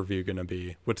first review gonna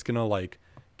be? What's gonna like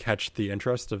catch the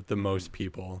interest of the most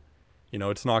people? You know,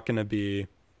 it's not gonna be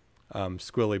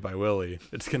Squilly by Willy.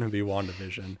 It's gonna be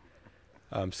WandaVision.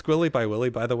 Squilly by Willy,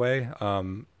 by the way,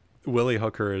 Willie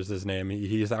Hooker is his name.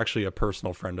 He's actually a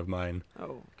personal friend of mine.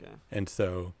 Oh, okay. And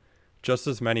so just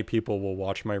as many people will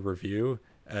watch my review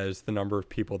as the number of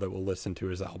people that will listen to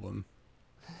his album.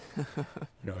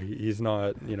 He's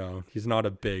not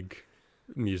a big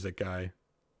music guy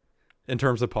in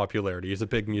terms of popularity. He's a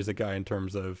big music guy in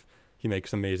terms of he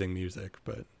makes amazing music,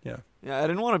 but yeah. Yeah, I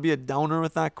didn't want to be a downer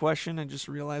with that question. I just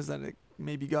realized that it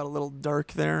maybe got a little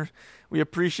dark there. We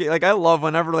appreciate, like, I love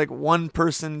whenever like one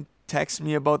person texts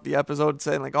me about the episode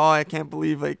saying like, oh, I can't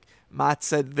believe like Matt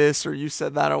said this or you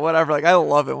said that or whatever. Like, I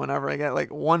love it whenever I get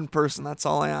like one person. That's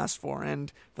all I ask for.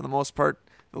 And for the most part,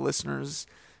 the listeners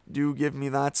do give me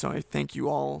that. So I thank you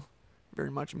all very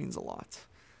much. It means a lot.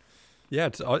 Yeah,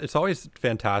 it's always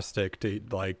fantastic to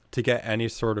get any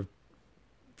sort of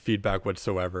feedback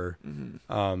whatsoever.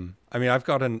 Mm-hmm. I mean, I've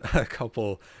gotten a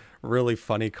couple really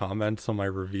funny comments on my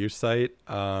review site.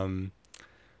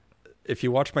 If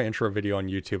you watch my intro video on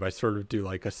YouTube, I sort of do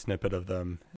like a snippet of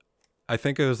them. I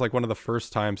think it was like one of the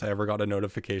first times I ever got a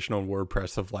notification on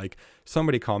WordPress of like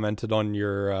somebody commented on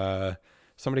your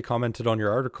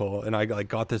article, and I like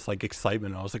got this like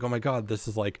excitement. I was like, oh my God, this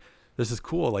is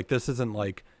cool. Like, this isn't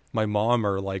like my mom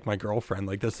or like my girlfriend.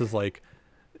 Like, this is like,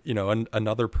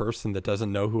 another person that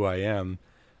doesn't know who I am.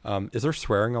 Is there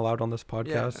swearing allowed on this podcast?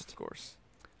 Yeah, of course.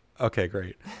 Okay,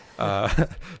 great.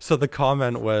 So the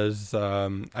comment was,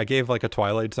 I gave like a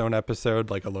Twilight Zone episode,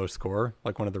 like a low score,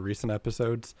 like one of the recent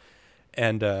episodes.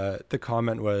 And the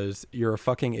comment was, you're a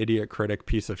fucking idiot critic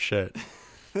piece of shit.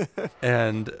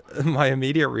 And my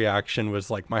immediate reaction was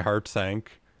like, my heart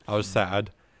sank. I was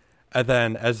sad. And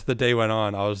then as the day went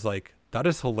on, I was like, that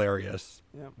is hilarious.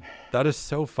 Yep. That is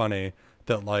so funny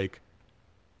that like,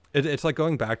 it's like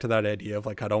going back to that idea of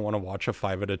like, I don't want to watch a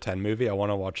 5 out of 10 movie. I want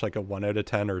to watch like a 1 out of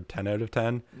 10 or 10 out of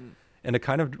 10. And it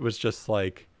kind of was just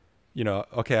like,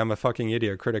 okay, I'm a fucking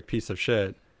idiot critic piece of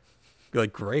shit.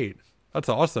 Like, great. That's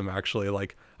awesome. Actually,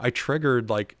 like I triggered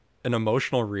like an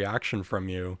emotional reaction from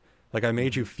you. Like I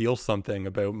made you feel something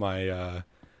about my,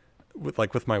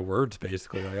 with my words,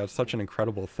 basically. Like that's such an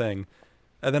incredible thing.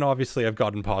 And then obviously I've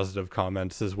gotten positive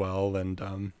comments as well.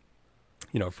 And,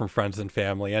 from friends and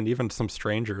family and even some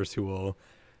strangers who will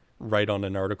write on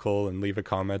an article and leave a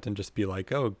comment and just be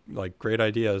like, oh, like great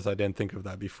ideas. I didn't think of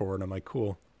that before. And I'm like,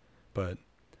 cool. But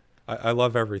I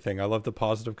love everything. I love the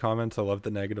positive comments. I love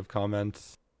the negative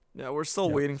comments. Yeah, we're still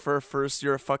waiting for our first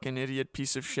 "you're a fucking idiot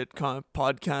piece of shit"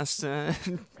 podcast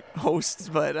hosts,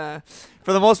 but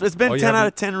for the most, it's been 10 out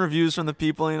of 10 reviews from the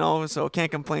people, so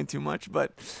can't complain too much.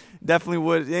 But definitely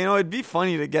would, it'd be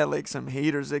funny to get like some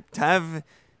haters. Like, to have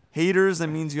haters, that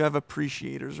means you have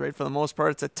appreciators, right? For the most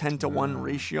part, it's a 10-to-1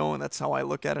 ratio, and that's how I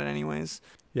look at it, anyways.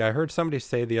 Yeah, I heard somebody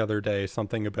say the other day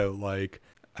something about like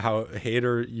how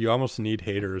you almost need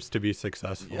haters to be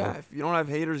successful. Yeah, if you don't have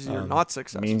haters, you're not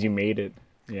successful. Means you made it.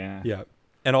 Yeah. Yeah.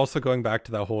 And also going back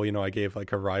to that whole, I gave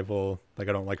like a rival, like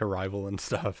I don't like a rival and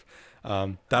stuff.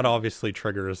 That obviously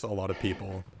triggers a lot of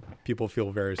people. People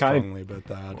feel very strongly about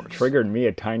that. Triggered me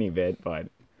a tiny bit, but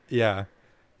yeah.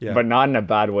 But not in a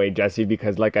bad way, Jesse,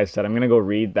 because like I said, I'm going to go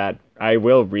read that. I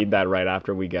will read that right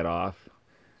after we get off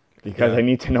because I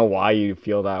need to know why you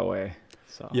feel that way.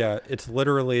 So yeah, it's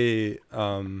literally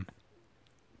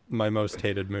my most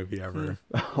hated movie ever.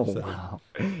 Wow.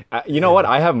 You know what?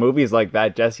 I have movies like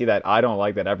that, Jesse, that I don't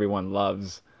like that everyone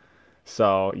loves.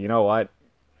 So, you know what?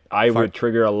 I would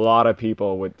trigger a lot of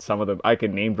people with some of them. I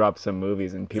could name drop some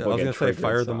movies and people get triggered. I was going to say,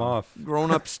 fire them off.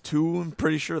 Grown Ups 2, I'm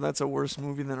pretty sure that's a worse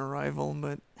movie than Arrival,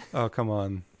 but... Oh, come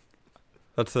on.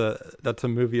 That's a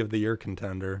movie of the year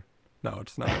contender. No,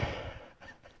 it's not.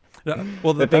 No,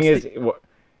 well, the thing is,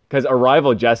 because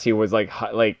Arrival, Jesse, was like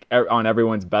on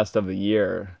everyone's best of the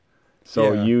year.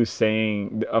 So you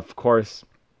saying, of course,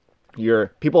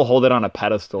 people hold it on a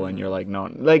pedestal, and you're like,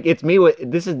 no, like it's me.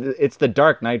 It's the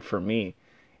Dark Knight for me.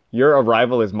 Your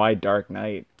Arrival is my Dark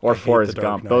Knight, or Forrest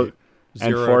Gump, and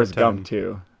Forrest Gump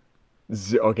too.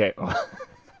 Okay.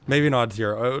 Maybe not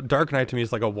 0. Dark Knight to me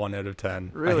is like a 1 out of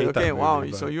 10. Really? Okay. Wow.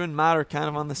 So you and Matt are kind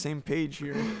of on the same page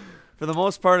here. For the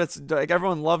most part, it's like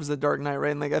everyone loves the Dark Knight,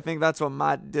 right? And like I think that's what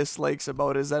Matt dislikes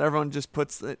about it, is that everyone just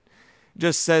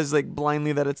says like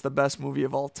blindly that it's the best movie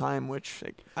of all time, which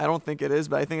like, I don't think it is,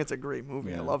 but I think it's a great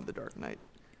movie. I love The Dark Knight.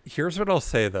 Here's what I'll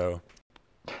say though,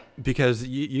 because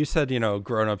you said,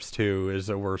 Grown Ups 2 is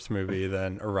a worse movie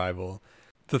than Arrival.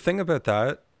 The thing about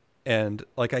that, and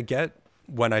like I get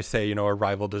when I say,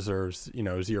 Arrival deserves,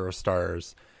 0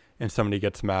 stars, and somebody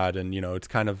gets mad, and it's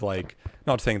kind of like,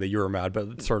 not saying that you were mad, but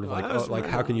it's sort of like,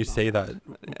 how can you say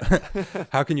that?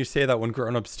 How can you say that when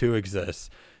Grown Ups 2 exists?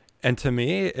 And to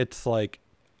me, it's like,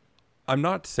 I'm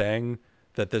not saying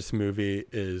that this movie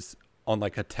is on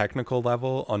like a technical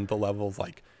level, on the level of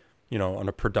like, on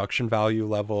a production value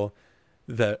level,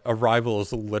 that Arrival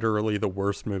is literally the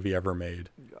worst movie ever made.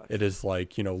 Gotcha. It is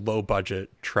like, low budget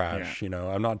trash. Yeah.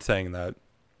 I'm not saying that.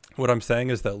 What I'm saying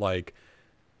is that like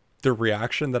the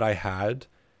reaction that I had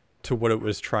to what it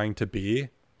was trying to be,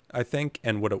 I think,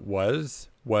 and what it was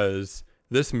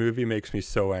this movie makes me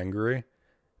so angry.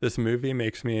 This movie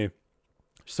makes me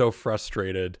so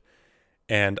frustrated,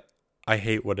 and I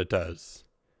hate what it does.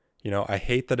 I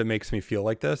hate that it makes me feel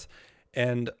like this.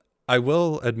 And I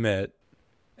will admit,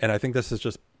 and I think this is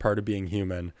just part of being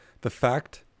human, the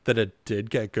fact that it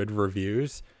did get good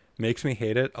reviews makes me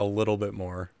hate it a little bit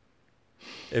more.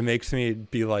 It makes me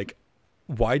be like,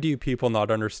 why do you people not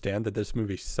understand that this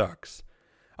movie sucks?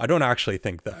 I don't actually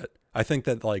think that. I think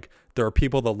that like there are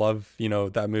people that love,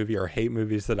 that movie or hate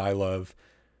movies that I love,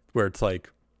 where it's like,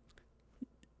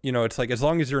 it's like, as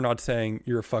long as you're not saying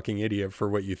you're a fucking idiot for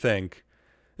what you think,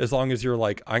 as long as you're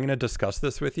like, I'm going to discuss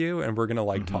this with you and we're going to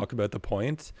like talk about the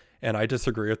points, and I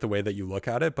disagree with the way that you look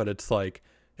at it, but it's like,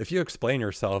 if you explain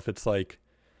yourself, it's like,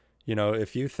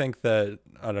 if you think that,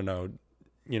 I don't know,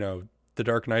 The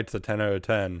Dark Knight's a 10 out of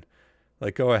 10,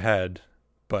 like, go ahead.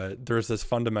 But there's this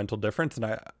fundamental difference,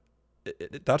 and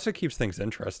that's what keeps things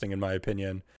interesting, in my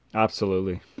opinion.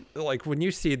 Absolutely. Like, when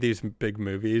you see these big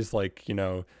movies, like,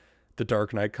 The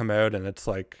Dark Knight come out, and it's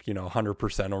like,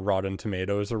 100% on Rotten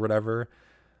Tomatoes or whatever,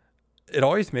 it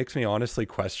always makes me honestly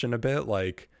question a bit,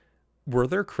 like, were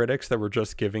there critics that were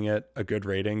just giving it a good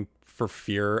rating for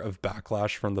fear of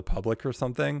backlash from the public or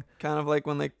something? Kind of like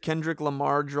when like Kendrick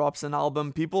Lamar drops an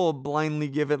album, people blindly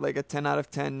give it like a 10 out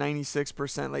of 10,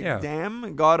 96%. Like,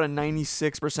 damn, got a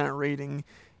 96% rating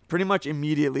pretty much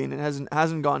immediately, and it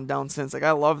hasn't gone down since. Like,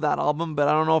 I love that album, but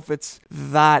I don't know if it's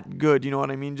that good, you know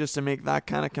what I mean? Just to make that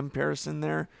kind of comparison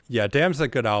there. Yeah, Damn's a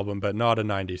good album, but not a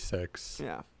 96.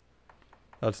 Yeah.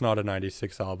 That's not a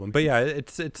 96 album. But yeah,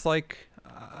 it's like,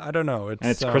 I don't know.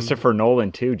 It's Christopher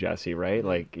Nolan too, Jesse, right?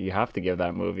 Like, you have to give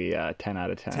that movie a 10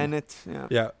 out of 10. Tenet, yeah.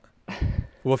 Yeah.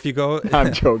 Well, if you go...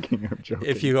 I'm joking.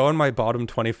 If you go on my bottom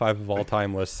 25 of all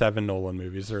time list, 7 Nolan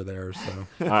movies are there, so...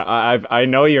 I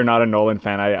know you're not a Nolan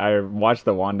fan. I watched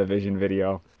the WandaVision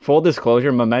video. Full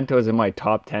disclosure, Memento is in my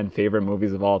top 10 favorite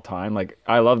movies of all time. Like,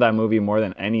 I love that movie more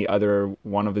than any other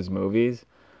one of his movies.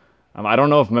 I don't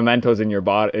know if Memento's in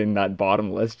in that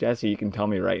bottom list, Jesse. You can tell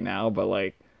me right now, but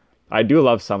like, I do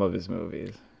love some of his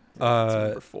movies.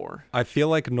 Number 4. I feel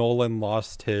like Nolan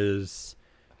lost his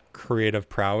creative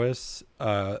prowess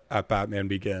at Batman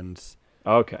Begins.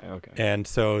 Okay. And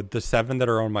so the 7 that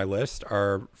are on my list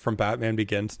are from Batman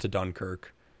Begins to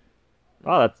Dunkirk.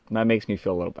 Oh, that makes me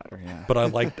feel a little better. Yeah. But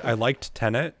I liked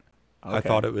Tenet. Okay. I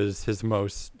thought it was his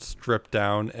most stripped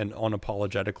down and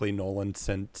unapologetically Nolan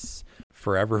since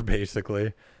forever,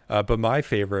 basically. But my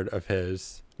favorite of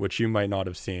his, which you might not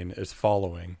have seen, is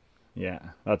Following. Yeah,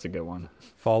 that's a good one.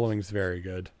 Following's very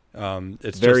good.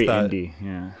 It's very just that indie,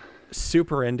 yeah.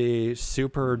 Super indie,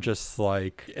 super just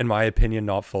like, in my opinion,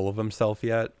 not full of himself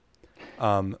yet.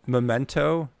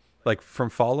 Memento, like from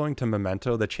Following to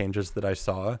Memento, the changes that I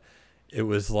saw, it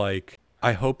was like,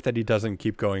 I hope that he doesn't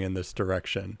keep going in this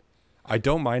direction. I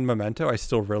don't mind Memento. I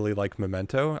still really like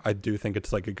Memento. I do think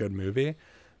it's like a good movie.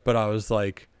 But I was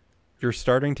like, you're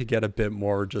starting to get a bit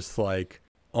more just like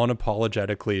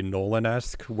unapologetically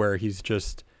Nolan-esque, where he's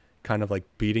just kind of like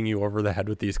beating you over the head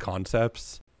with these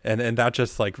concepts. And that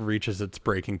just like reaches its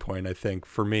breaking point, I think,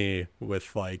 for me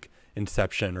with like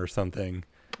Inception or something.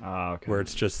 Okay. Where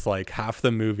it's just like half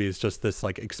the movie is just this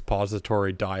like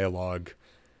expository dialogue.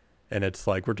 And it's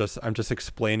like, I'm just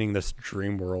explaining this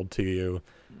dream world to you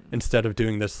instead of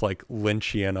doing this like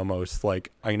Lynchian almost,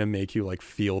 like, I'm going to make you like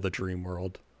feel the dream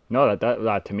world. No,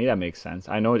 that to me, that makes sense.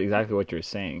 I know exactly what you're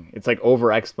saying. It's like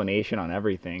over explanation on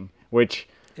everything, which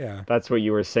that's what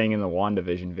you were saying in the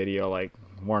WandaVision video. Like,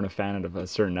 weren't a fan of a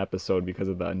certain episode because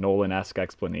of the Nolan-esque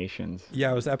explanations.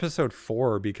 Yeah, it was episode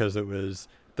 4 because it was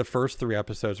the first 3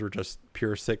 episodes were just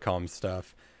pure sitcom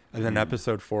stuff. And then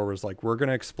episode 4 was like, we're going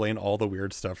to explain all the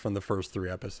weird stuff from the first 3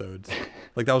 episodes.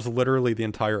 Like, that was literally the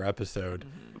entire episode.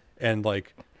 And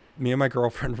like, me and my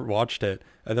girlfriend watched it,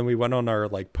 and then we went on our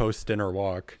like post-dinner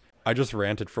walk. I just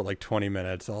ranted for like 20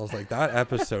 minutes. I was like, that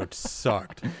episode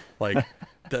sucked. Like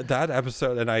that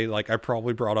episode. And I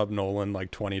probably brought up Nolan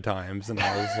like 20 times. And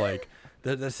I was like,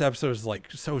 this episode is like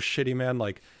so shitty, man.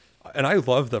 Like And I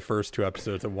love the first two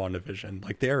episodes of WandaVision.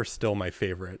 Like, they are still my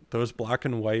favorite. Those black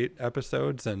and white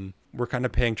episodes, and we're kind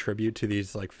of paying tribute to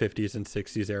these like 50s and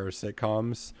 60s era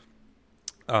sitcoms.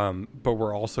 But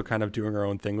we're also kind of doing our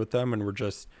own thing with them, and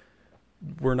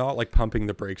we're not like pumping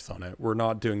the brakes on it. We're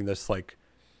not doing this like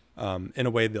in a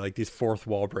way that like these fourth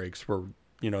wall breaks where,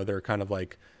 you know, they're kind of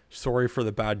like, sorry for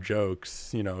the bad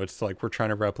jokes. You know, it's like we're trying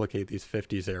to replicate these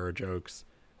 50s era jokes.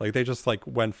 Like, they just like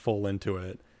went full into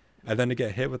it. And then to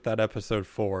get hit with that episode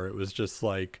 4, it was just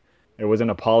like, It was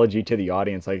an apology to the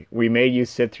audience. Like, we made you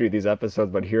sit through these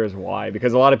episodes, but here's why.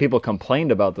 Because a lot of people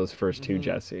complained about those first two,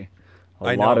 Jesse.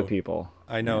 A lot of people.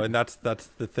 I know, and that's the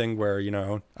thing where, you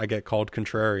know, I get called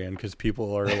contrarian because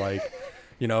people are like,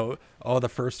 you know, oh, the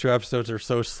first two episodes are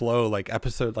so slow. Like,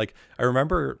 I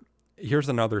remember, here's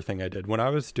another thing I did. When I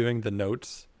was doing the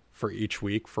notes for each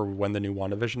week for when the new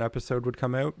WandaVision episode would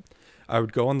come out, I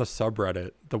would go on the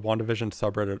subreddit, the WandaVision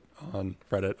subreddit on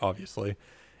Reddit, obviously,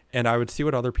 and I would see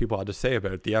what other people had to say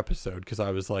about the episode, because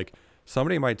I was like,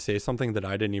 somebody might say something that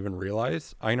I didn't even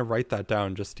realize. I'm going to write that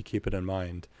down just to keep it in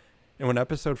mind. And when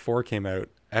episode 4 came out,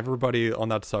 everybody on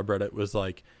that subreddit was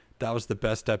like, that was the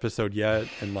best episode yet,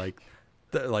 and like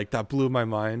that blew my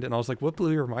mind. And I was like, what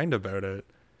blew your mind about it?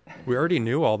 We already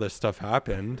knew all this stuff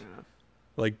happened.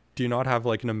 Like, do you not have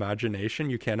like an imagination?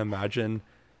 You can't imagine.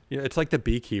 You know, it's like the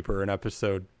beekeeper in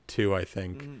episode 2, I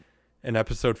think. In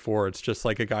episode 4, it's just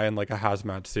like a guy in like a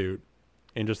hazmat suit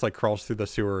and just like crawls through the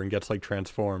sewer and gets like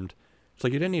transformed. It's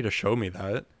like, you didn't need to show me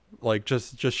that. Like,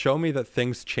 just show me that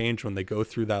things change when they go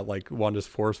through that like Wanda's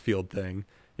force field thing.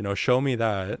 You know, show me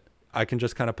that. I can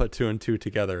just kind of put 2 and 2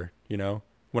 together, you know?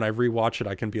 When I rewatch it,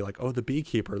 I can be like, oh, the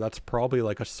beekeeper, that's probably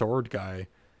like a sword guy,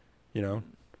 you know?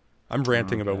 I'm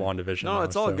ranting about WandaVision. No, now,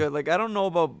 it's all good. Like, I don't know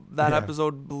about that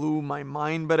episode blew my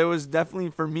mind, but it was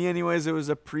definitely, for me anyways, it was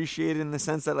appreciated in the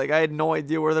sense that, like, I had no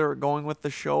idea where they were going with the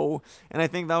show. And I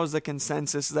think that was the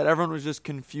consensus, that everyone was just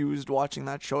confused watching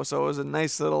that show. So it was a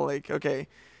nice little, like, okay,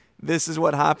 this is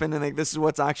what happened, and like this is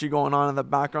what's actually going on in the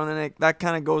background. And like, that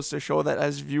kind of goes to show that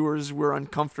as viewers, we're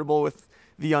uncomfortable with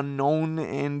the unknown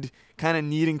and kind of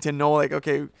needing to know, like,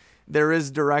 okay, there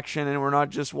is direction, and we're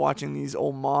not just watching these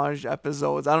homage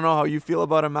episodes. I don't know how you feel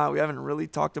about it, Matt. We haven't really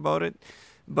talked about it,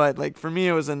 but like, for me,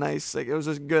 it was it was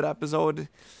a good episode,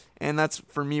 and that's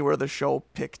for me where the show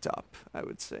picked up, I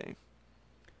would say.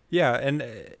 Yeah, and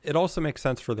it also makes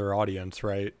sense for their audience,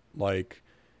 right? Like,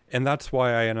 and that's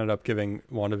why I ended up giving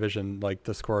WandaVision like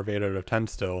the score of 8 out of 10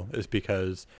 still, is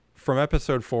because from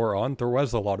episode 4 on, there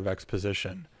was a lot of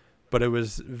exposition, but it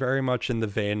was very much in the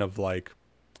vein of like,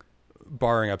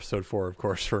 barring episode 4, of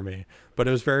course, for me, but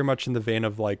it was very much in the vein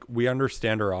of like, we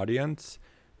understand our audience.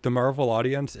 The Marvel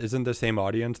audience isn't the same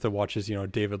audience that watches, you know,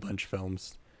 David Lynch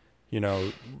films. You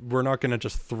know, we're not going to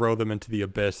just throw them into the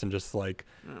abyss and just like,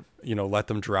 you know, let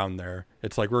them drown there.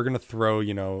 It's like, we're going to throw,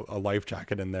 you know, a life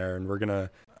jacket in there, and we're going to,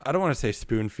 I don't want to say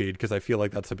spoon feed, because I feel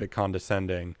like that's a bit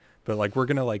condescending, but like, we're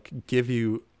going to like give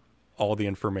you all the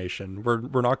information.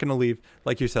 We're not going to leave,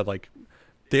 like you said, like,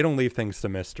 they don't leave things to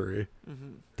mystery.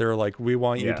 They're like, we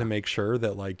want you to make sure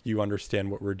that like you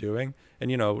understand what we're doing. And,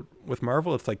 you know, with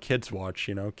Marvel, it's like kids watch,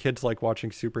 you know, kids like watching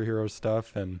superhero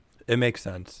stuff, and it makes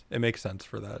sense. It makes sense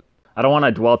for that. I don't want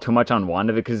to dwell too much on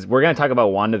WandaVision, because we're going to talk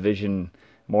about WandaVision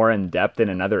more in depth in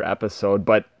another episode.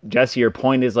 But Jesse, your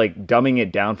point is like dumbing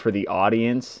it down for the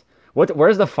audience.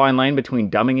 Where's the fine line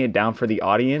between dumbing it down for the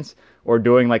audience or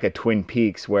doing like a Twin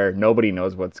Peaks where nobody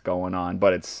knows what's going on,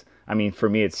 but it's, I mean, for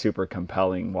me, it's super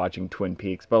compelling watching Twin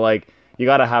Peaks, but like, you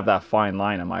got to have that fine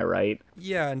line. Am I right?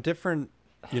 Yeah. And different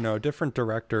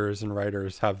directors and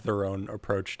writers have their own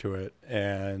approach to it,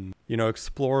 and, you know,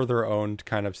 explore their own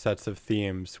kind of sets of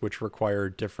themes, which require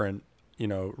different, you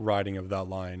know, writing of that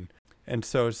line. And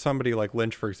so somebody like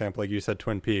Lynch, for example, like you said,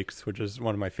 Twin Peaks, which is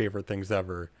one of my favorite things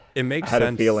ever. It makes sense. I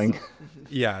had a feeling.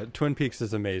 Yeah, Twin Peaks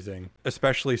is amazing,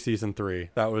 especially season 3.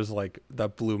 That was like,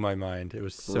 that blew my mind. It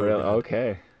was so really? good.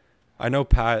 Okay. I know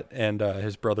Pat and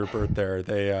his brother Bert there,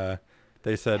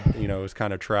 they said, you know, it was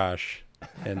kind of trash.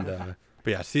 And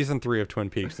but yeah, season 3 of Twin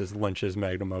Peaks is Lynch's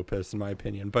magnum opus, in my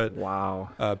opinion. But wow,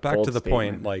 back bold to the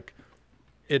statement. point, like,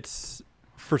 it's,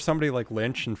 for somebody like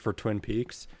Lynch and for Twin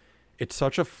Peaks, it's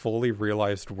such a fully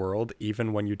realized world,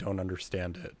 even when you don't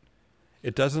understand it.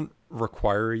 It doesn't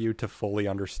require you to fully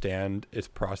understand its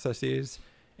processes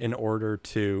in order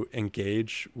to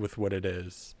engage with what it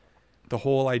is. The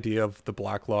whole idea of the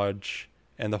Black Lodge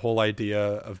and the whole idea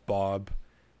of Bob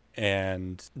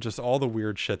and just all the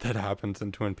weird shit that happens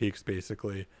in Twin Peaks,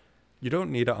 basically, you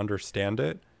don't need to understand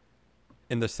it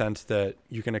in the sense that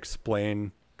you can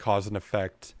explain cause and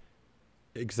effect,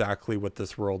 exactly what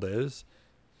this world is.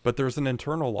 but there's an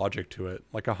internal logic to it.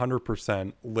 Like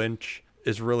 100%, Lynch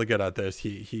is really good at this.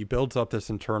 He builds up this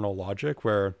internal logic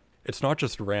where it's not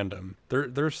just random.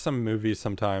 There's some movies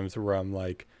sometimes where I'm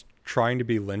like trying to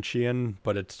be Lynchian,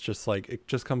 but it's just like, it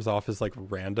just comes off as like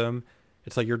random.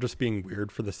 It's like you're just being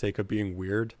weird for the sake of being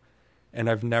weird. And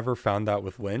I've never found that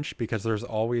with Lynch, because there's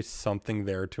always something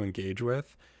there to engage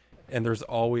with. And there's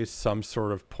always some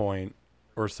sort of point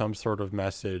or some sort of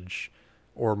message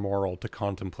or moral to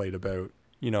contemplate about.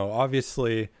 You know,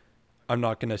 obviously, I'm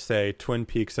not going to say Twin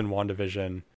Peaks and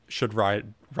WandaVision should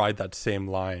ride that same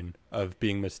line of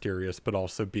being mysterious, but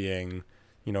also being,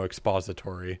 you know,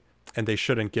 expository. And they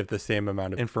shouldn't give the same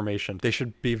amount of information. They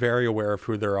should be very aware of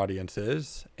who their audience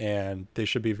is, and they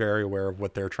should be very aware of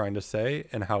what they're trying to say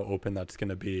and how open that's going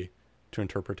to be to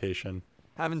interpretation.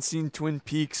 Haven't seen Twin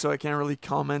Peaks, so I can't really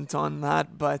comment on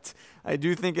that, but I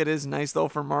do think it is nice though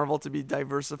for Marvel to be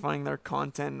diversifying their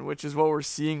content, which is what we're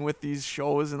seeing with these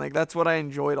shows. And like that's what I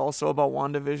enjoyed also about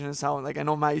WandaVision, is how, like, I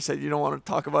know Matt, you said you don't want to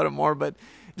talk about it more, but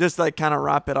just like kind of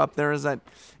wrap it up there, is that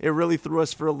it really threw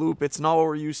us for a loop. It's not what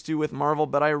we're used to with Marvel,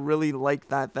 but I really like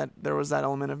that there was that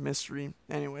element of mystery.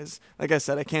 Anyways, like I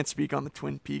said, I can't speak on the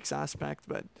Twin Peaks aspect,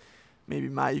 but maybe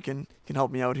Matt, you can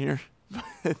help me out here.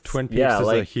 Twin Peaks is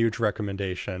a huge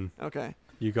recommendation. Okay.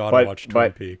 You gotta watch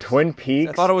Twin Peaks. Twin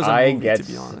Peaks, I thought it was a movie, to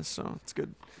be honest, so it's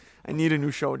good. I need a new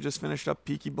show. Just finished up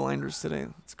Peaky Blinders today.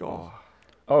 Let's go.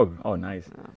 Oh, nice.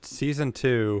 Season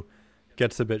 2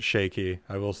 gets a bit shaky,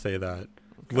 I will say that.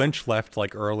 Okay. Lynch left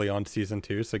like early on season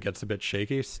 2, so it gets a bit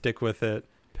shaky. Stick with it.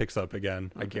 Picks up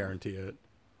again. Okay. I guarantee it.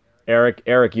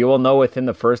 Eric, you will know within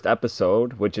the first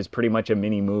episode, which is pretty much a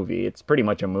mini movie. It's pretty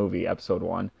much a movie, episode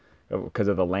 1, because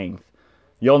of the length.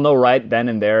 You'll know right then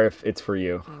and there if it's for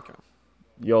you. Okay.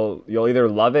 You'll either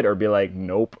love it or be like,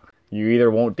 nope. You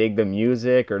either won't dig the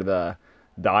music or the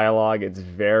dialogue. It's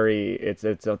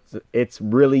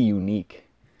really unique.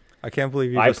 I can't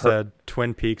believe you just said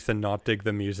Twin Peaks and not dig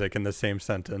the music in the same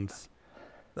sentence.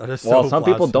 That is so some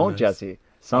people don't, Jesse.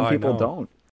 Some people don't.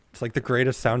 It's like the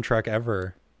greatest soundtrack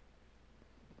ever.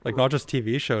 Like not just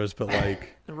TV shows, but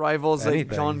like it rivals anything.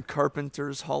 Like John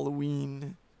Carpenter's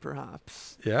Halloween,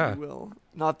 perhaps. Yeah. Will.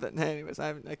 Not that. Anyways,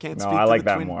 I can't speak to the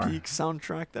that Twin more. Peaks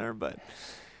soundtrack there, but.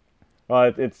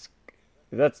 Well,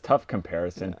 that's tough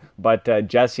comparison. Yeah. But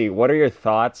Jesse, what are your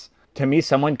thoughts? To me,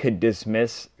 someone could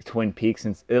dismiss Twin Peaks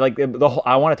and like the whole,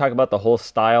 I want to talk about the whole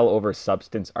style over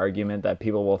substance argument that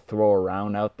people will throw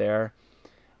around out there.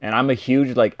 And I'm a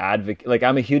huge advocate,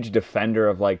 I'm a huge defender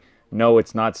of no,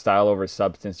 it's not style over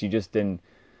substance. You just didn't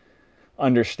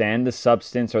understand the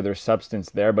substance, or there's substance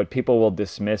there, but people will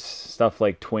dismiss stuff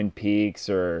like Twin Peaks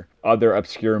or other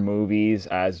obscure movies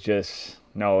as just,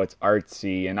 no, it's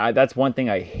artsy. And that's one thing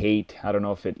I hate. I don't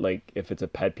know if it's a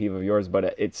pet peeve of yours,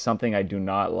 but it's something I do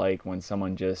not like when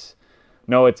someone just,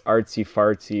 no, it's artsy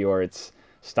fartsy, or it's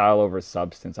style over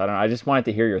substance. I just wanted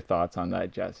to hear your thoughts on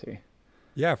that, Jesse.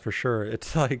 Yeah, for sure.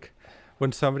 It's like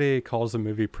when somebody calls a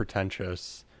movie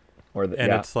pretentious,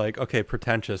 it's like, okay,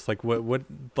 pretentious. Like what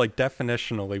like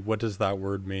definitionally, what does that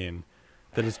word mean?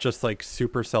 That it's just like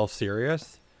super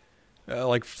self-serious.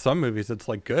 Like some movies, it's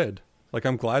like good. Like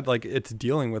I'm glad like it's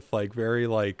dealing with like very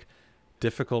like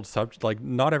difficult subject. Like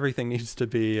not everything needs to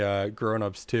be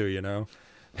grown-ups too, you know,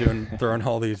 throwing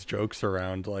all these jokes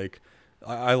around. Like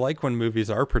I like when movies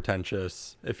are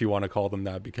pretentious, if you want to call them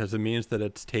that, because it means that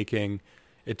it's taking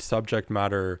its subject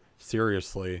matter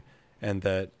seriously, and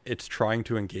that it's trying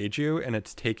to engage you, and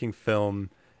it's taking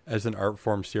film as an art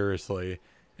form seriously,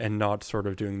 and not sort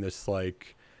of doing this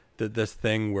like this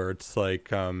thing where it's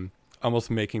like almost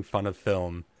making fun of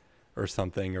film or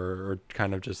something, or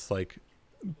kind of just like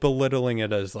belittling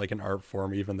it as like an art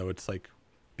form, even though it's like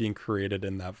being created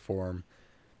in that form.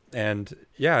 And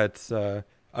yeah, it's I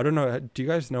don't know, do you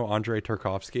guys know Andrei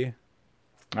Tarkovsky?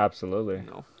 Absolutely.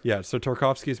 No. Yeah, so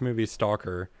Tarkovsky's movie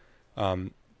Stalker,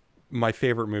 my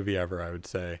favorite movie ever, I would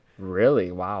say.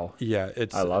 Really? Wow. Yeah,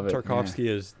 I love it. Tarkovsky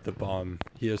is the bomb.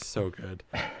 He is so good.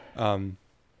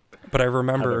 But I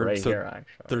remember here,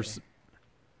 actually. There's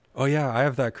oh yeah, I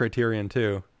have that Criterion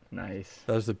too. Nice.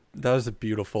 That was a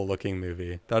beautiful looking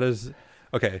movie. That is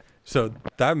okay. So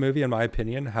that movie, in my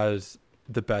opinion, has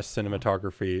the best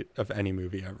cinematography of any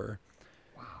movie ever.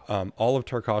 Wow. All of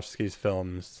Tarkovsky's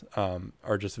films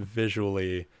are just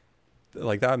visually,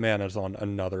 like, that man is on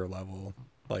another level.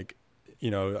 Like,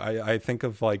 you know, I think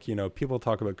of like, you know, people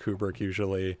talk about Kubrick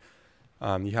usually.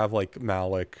 You have like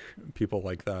Malick, people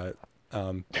like that.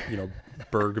 You know,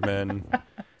 Bergman.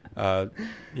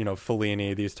 You know,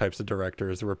 Fellini, these types of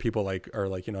directors where people like are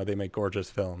like, you know, they make gorgeous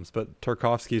films, but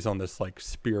Tarkovsky's on this like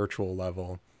spiritual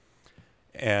level.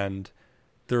 And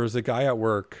there was a guy at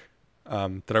work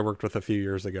that I worked with a few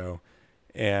years ago.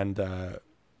 And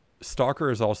Stalker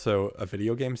is also a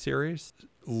video game series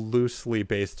loosely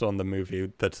based on the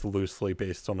movie that's loosely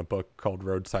based on a book called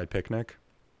Roadside Picnic.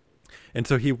 And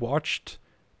so he watched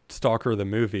Stalker the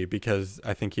movie because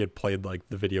I think he had played like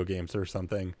the video games or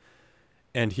something.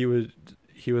 And he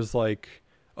was like,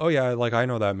 oh yeah, like I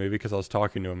know that movie because I was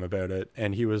talking to him about it.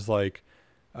 And he was like,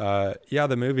 yeah,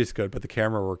 the movie's good, but the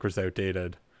camera work was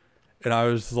outdated. And I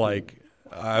was like,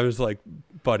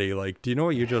 buddy, like, do you know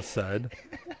what you just said?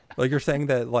 Like, you're saying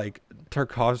that like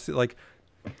Tarkovsky, like,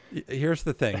 here's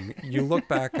the thing. You look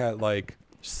back at like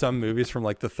some movies from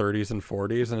like the 30s and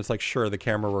 40s and it's like, sure, the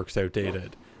camera work's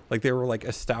outdated. Like they were like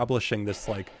establishing this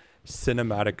like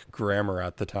cinematic grammar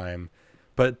at the time.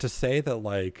 But to say that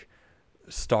like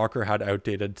Stalker had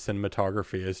outdated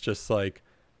cinematography is just like,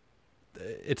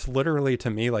 it's literally to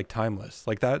me like timeless.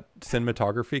 Like that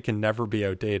cinematography can never be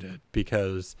outdated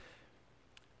because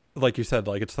like you said,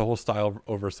 like it's the whole style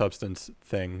over substance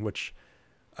thing, which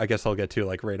I guess I'll get to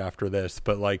like right after this,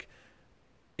 but like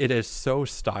it is so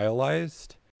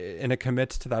stylized and it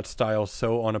commits to that style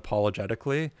so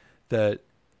unapologetically that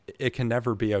it can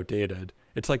never be outdated.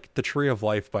 It's like the Tree of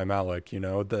Life by Malick, you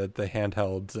know, the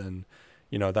handhelds and,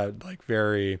 you know, that like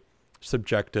very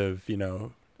subjective, you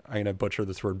know, I'm going to butcher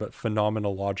this word, but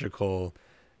phenomenological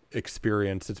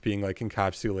experience. It's being like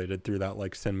encapsulated through that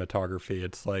like cinematography.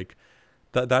 It's like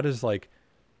that is like,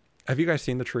 have you guys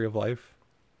seen the Tree of Life?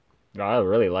 I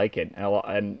really like it,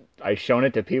 and I've shown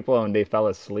it to people and they fell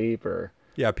asleep or.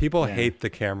 Yeah, people hate the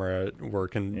camera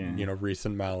work in you know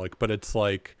recent Malick, but it's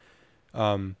like,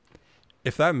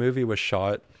 if that movie was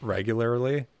shot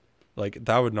regularly, like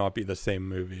that would not be the same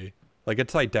movie. Like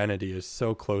its identity is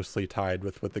so closely tied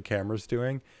with what the camera's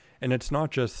doing, and it's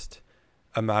not just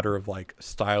a matter of like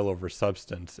style over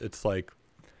substance. It's like,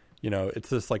 you know, it's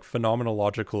this like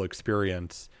phenomenological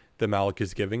experience that Malick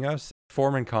is giving us.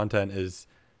 Form and content is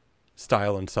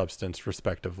style and substance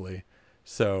respectively.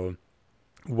 So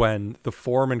when the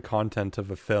form and content of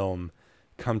a film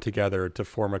come together to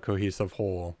form a cohesive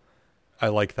whole, I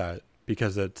like that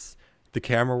because it's the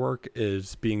camera work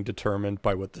is being determined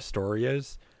by what the story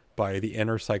is, by the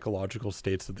inner psychological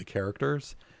states of the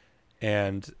characters,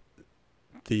 and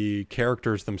the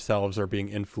characters themselves are being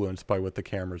influenced by what the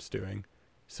camera's doing.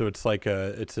 So it's like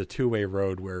it's a two-way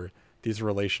road where these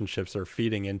relationships are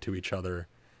feeding into each other.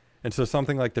 And so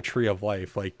something like the Tree of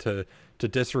Life, like to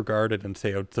disregard it and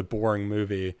say, oh, it's a boring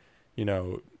movie, you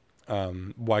know,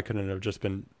 why couldn't it have just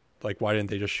been like, why didn't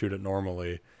they just shoot it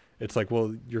normally? It's like,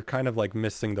 well, you're kind of like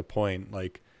missing the point.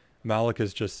 Like Malick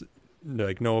is just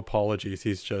like, no apologies.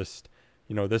 He's just,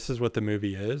 you know, this is what the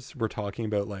movie is. We're talking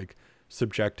about like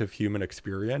subjective human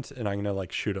experience, and I'm going to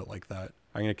like shoot it like that.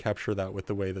 I'm going to capture that with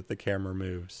the way that the camera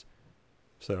moves.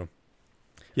 So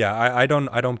yeah, I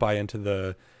don't buy into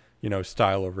the, you know,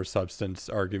 style over substance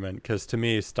argument, because to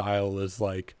me style is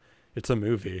like, it's a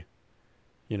movie,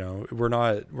 you know, we're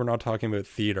not talking about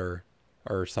theater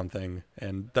or something.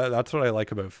 And that's what I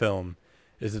like about film,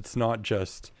 is it's not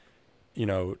just, you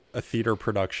know, a theater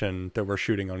production that we're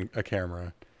shooting on a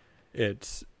camera.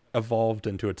 It's evolved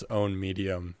into its own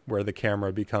medium where the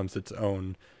camera becomes its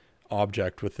own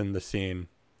object within the scene,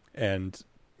 and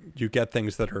you get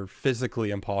things that are physically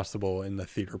impossible in the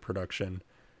theater production,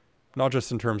 not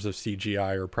just in terms of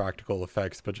CGI or practical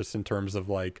effects, but just in terms of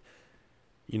like,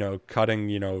 you know, cutting,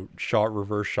 you know, shot,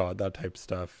 reverse shot, that type of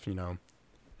stuff, you know.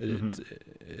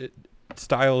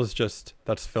 Style is just,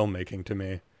 that's filmmaking to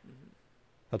me.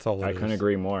 That's all it is. I couldn't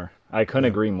agree more. I couldn't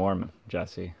agree more,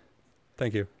 Jesse.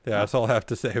 Thank you. Yeah, that's all I have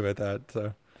to say about that.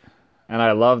 So, and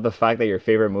I love the fact that your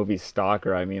favorite movie's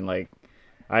Stalker. I mean, like,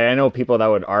 I know people that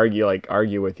would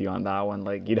argue with you on that one.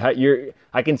 Like,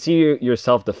 I can see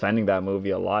yourself defending that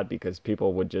movie a lot, because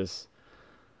people would just,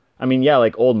 I mean, yeah,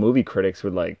 like old movie critics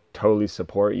would like totally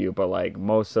support you, but like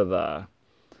most of the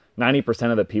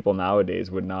 90% of the people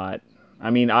nowadays would not.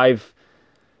 I mean, I've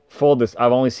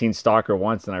only seen Stalker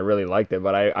once and I really liked it,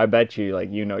 but I bet you,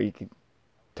 like, you know, you could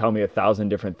tell me 1,000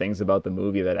 different things about the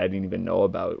movie that I didn't even know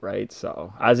about, right?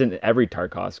 So, as in every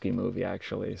Tarkovsky movie,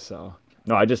 actually. So,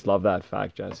 no, I just love that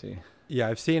fact, Jesse. Yeah,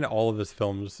 I've seen all of his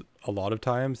films a lot of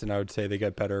times, and I would say they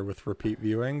get better with repeat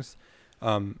viewings.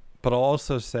 But I'll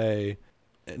also say,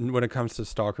 when it comes to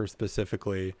Stalker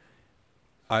specifically,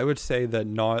 I would say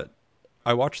that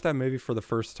I watched that movie for the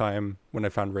first time when I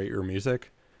found Rate Your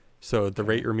Music. So the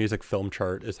Rate Your Music film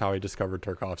chart is how I discovered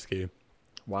Tarkovsky.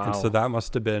 Wow. And so that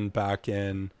must have been back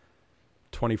in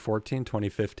 2014,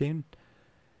 2015.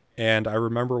 And I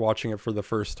remember watching it for the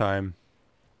first time.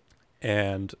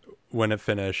 And when it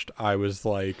finished, I was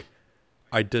like,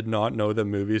 I did not know that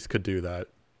movies could do that.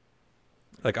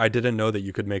 Like, I didn't know that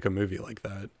you could make a movie like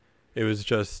that. It was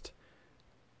just,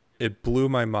 it blew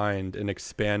my mind and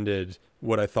expanded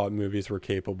what I thought movies were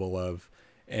capable of.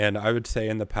 And I would say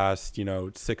in the past,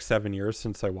 6-7 years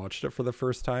since I watched it for the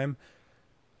first time,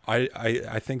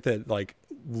 I think that, like,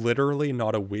 literally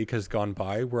not a week has gone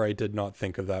by where I did not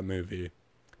think of that movie,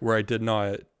 where I did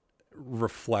not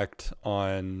reflect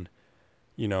on,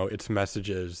 its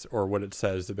messages or what it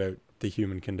says about the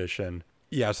human condition.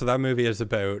 Yeah, so that movie is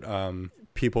about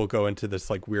people go into this,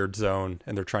 like, weird zone,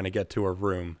 and they're trying to get to a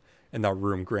room, and that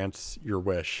room grants your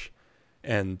wish.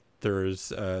 And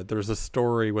there's a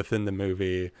story within the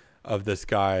movie of this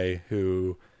guy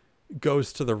who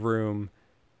goes to the room,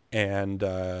 and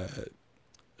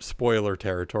spoiler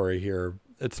territory here.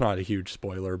 It's not a huge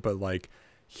spoiler, but, like,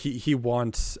 he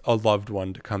wants a loved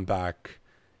one to come back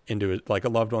into it, like a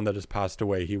loved one that has passed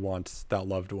away. He wants that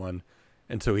loved one.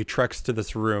 And so he treks to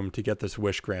this room to get this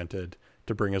wish granted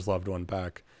to bring his loved one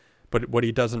back. But what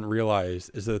he doesn't realize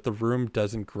is that the room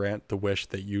doesn't grant the wish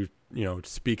that you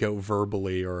speak out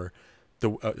verbally, or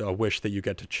a wish that you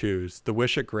get to choose. The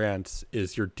wish it grants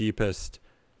is your deepest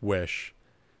wish.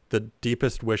 The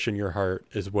deepest wish in your heart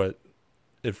is what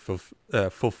it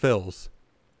fulfills.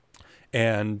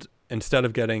 And instead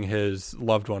of getting his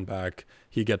loved one back,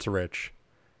 he gets rich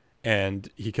and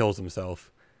he kills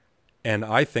himself. And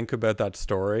I think about that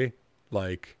story,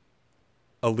 like,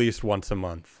 at least once a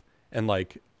month. And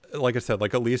like I said,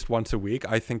 like, at least once a week,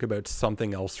 I think about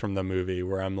something else from the movie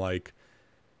where I'm like,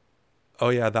 oh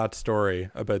yeah, that story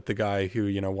about the guy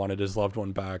who, wanted his loved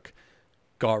one back,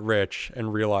 got rich,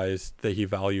 and realized that he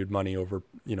valued money over,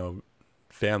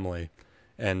 family,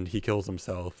 and he kills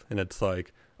himself. And it's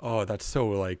like, oh, that's so,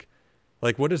 like,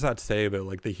 what does that say about,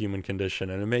 like, the human condition?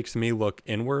 And it makes me look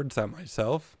inwards at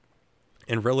myself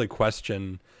and really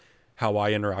question how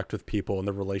I interact with people and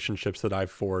the relationships that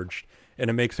I've forged. And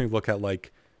it makes me look at,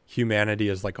 like, humanity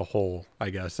as, like, a whole,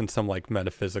 I guess, in some, like,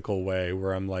 metaphysical way,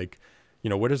 where I'm like,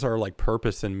 what is our, like,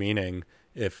 purpose and meaning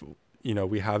if,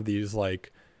 we have these,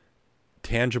 like,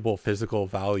 tangible physical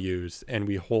values, and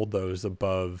we hold those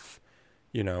above,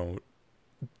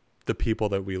 the people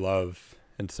that we love,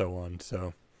 and so on.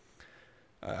 So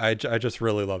I just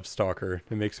really love Stalker.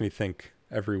 It makes me think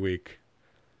every week.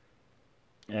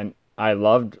 And I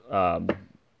loved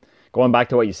going back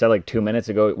to what you said like 2 minutes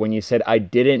ago when you said I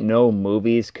didn't know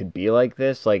movies could be like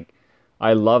this. Like,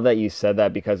 I love that you said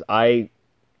that, because I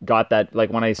got that,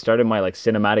 like, when I started my, like,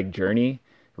 cinematic journey,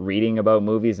 reading about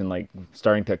movies and, like,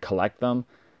 starting to collect them.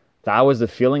 That was the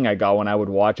feeling I got when I would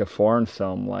watch a foreign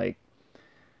film. Like,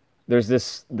 there's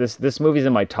this movie's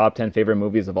in my top 10 favorite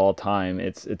movies of all time.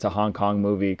 It's a Hong Kong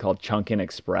movie called Chungking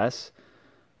Express.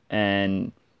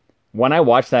 And when I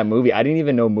watched that movie, I didn't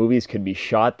even know movies could be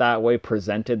shot that way,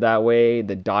 presented that way,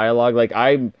 the dialogue. Like,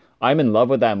 I'm in love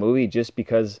with that movie just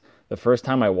because the first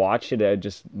time I watched it, it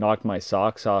just knocked my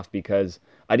socks off, because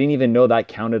I didn't even know that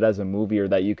counted as a movie, or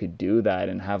that you could do that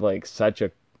and have, like, such a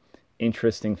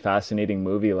interesting, fascinating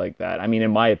movie like that. I mean,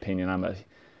 in my opinion, I'm a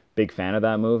big fan of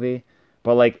that movie,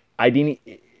 but, like,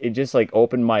 it just, like,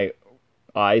 opened my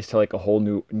eyes to, like, a whole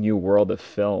new world of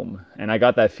film. And I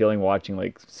got that feeling watching,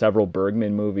 like, several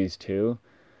Bergman movies too.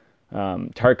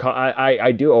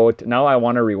 I do owe it. Now I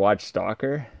want to rewatch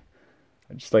Stalker.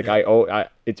 Just like,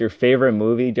 it's your favorite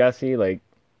movie, Jesse. Like,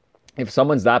 if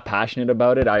someone's that passionate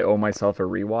about it, I owe myself a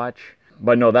rewatch.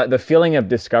 But no, that the feeling of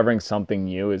discovering something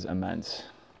new is immense.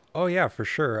 Oh yeah, for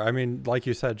sure. I mean, like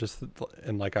you said,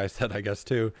 and like I said, I guess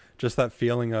too, just that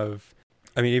feeling of,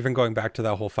 I mean, even going back to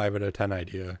that whole 5 out of 10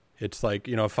 idea, it's like,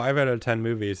 a 5 out of 10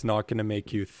 movie is not going to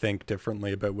make you think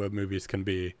differently about what movies can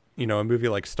be. A movie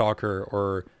like Stalker,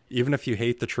 or even if you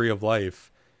hate The Tree of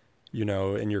Life,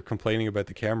 and you're complaining about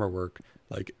the camera work,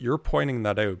 like, you're pointing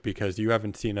that out because you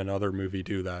haven't seen another movie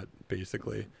do that,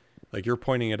 basically. Like, you're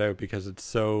pointing it out because it's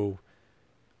so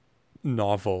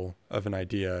novel of an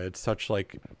idea. It's such,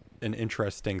 like, an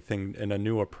interesting thing and a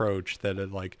new approach that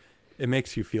it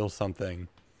makes you feel something.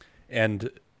 And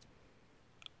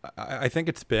I think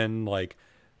it's been, like,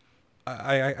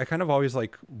 I kind of always,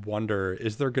 like, wonder,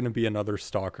 is there going to be another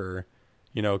Stalker?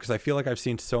 Because I feel like I've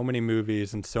seen so many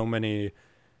movies and so many,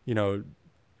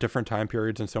 different time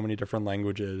periods and so many different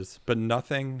languages, but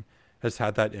nothing has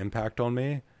had that impact on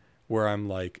me where I'm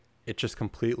like, it just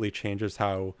completely changes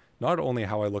not only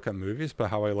how I look at movies, but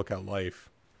how I look at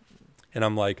life. And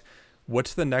I'm like,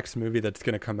 what's the next movie that's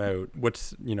going to come out?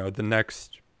 What's, the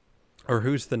next, or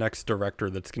who's the next director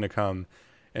that's going to come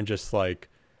and just, like,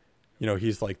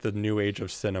 he's like the new age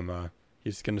of cinema.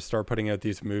 He's going to start putting out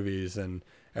these movies and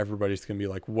everybody's going to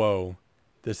be like, whoa,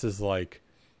 this is, like,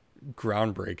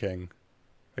 groundbreaking.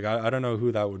 Like, I don't know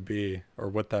who that would be or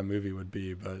what that movie would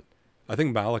be, but I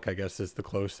think Malik, I guess, is the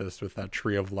closest with that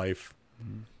Tree of Life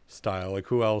style. Like,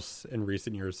 who else in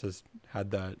recent years has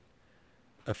had that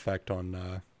effect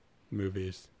on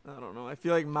movies? I don't know. I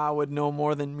feel like Matt would know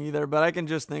more than me there, but I can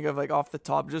just think of like off the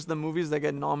top, just the movies that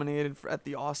get nominated at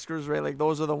the Oscars, right? Like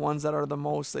those are the ones that are the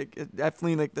most like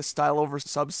definitely like the style over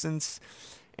substance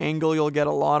angle you'll get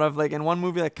a lot of. Like, and one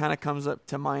movie that kind of comes up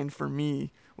to mind for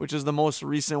me, which is the most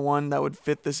recent one that would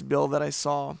fit this bill that I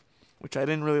saw, which I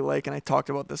didn't really like, and I talked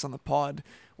about this on the pod,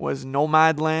 was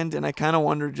Nomadland. And I kind of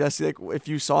wonder, Jesse, like if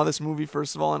you saw this movie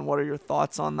first of all, and what are your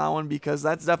thoughts on that one? Because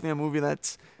that's definitely a movie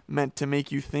that's meant to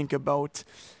make you think about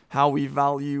how we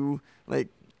value like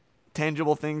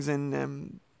tangible things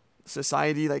in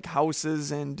society, like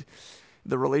houses and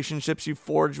the relationships you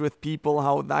forge with people,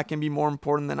 how that can be more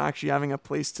important than actually having a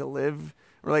place to live,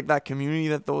 or like that community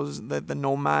that the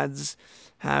nomads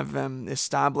have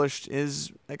established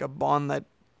is like a bond that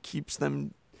keeps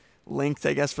them linked,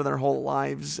 I guess, for their whole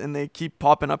lives, and they keep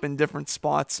popping up in different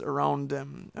spots around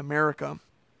America.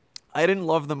 I didn't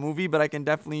love the movie, but I can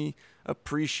definitely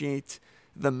appreciate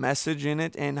the message in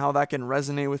it and how that can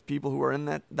resonate with people who are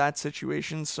in that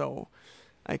situation. So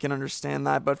I can understand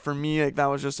that. But for me, like that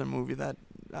was just a movie that,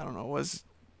 I don't know, was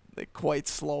like quite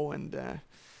slow and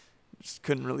just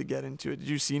couldn't really get into it. Did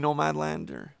you see Nomadland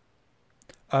or?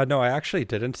 No, I actually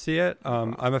didn't see it.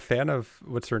 I'm a fan of,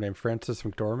 what's her name? Frances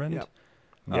McDormand. Yep.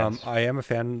 Yes. I am a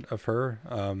fan of her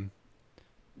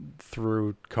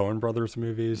through Coen Brothers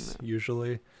movies,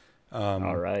 usually.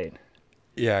 All right.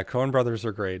 Yeah, Coen Brothers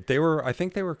are great. I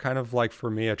think they were kind of like, for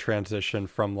me, a transition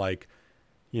from like,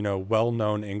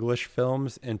 well-known English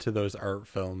films into those art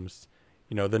films.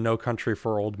 The No Country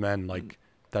for Old Men, like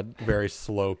that very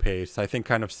slow pace, I think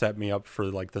kind of set me up for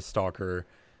like The Stalker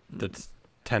that's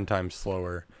 10 times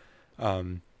slower. But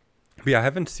yeah, I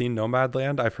haven't seen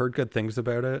Nomadland. I've heard good things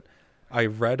about it. I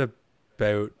read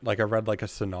a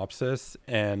synopsis,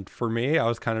 and for me, I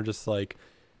was kind of just like,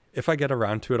 if I get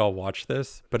around to it, I'll watch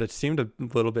this, but it seemed a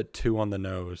little bit too on the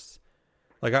nose.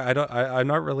 Like I'm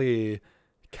not really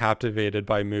captivated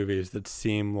by movies that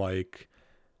seem like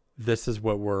this is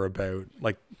what we're about.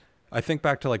 Like, I think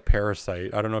back to like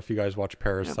Parasite. I don't know if you guys watch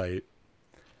Parasite.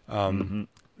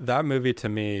 That movie, to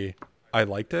me, I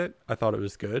liked it. I thought it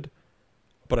was good,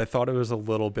 but I thought it was a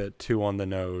little bit too on the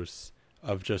nose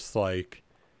of just like,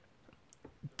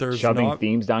 there's shoving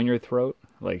themes down your throat,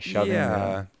 like shoving.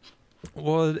 Yeah.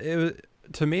 Well,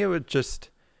 to me, it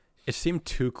seemed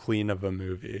too clean of a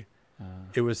movie.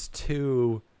 It was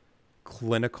too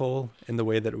clinical in the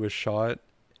way that it was shot.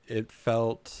 It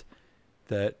felt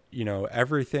that,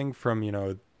 everything from,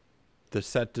 the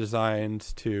set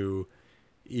designs to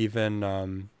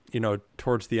even,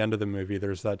 towards the end of the movie,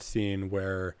 there's that scene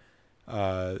where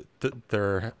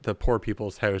the poor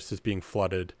people's house is being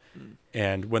flooded.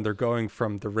 And when they're going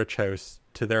from the rich house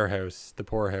to their house, the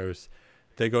poor house,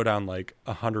 they go down like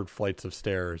 100 flights of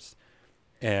stairs,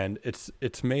 and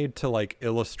it's made to like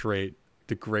illustrate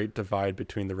the great divide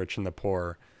between the rich and the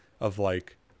poor, of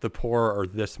like the poor are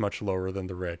this much lower than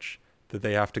the rich, that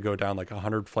they have to go down like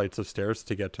 100 flights of stairs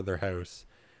to get to their house.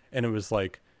 And it was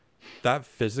like that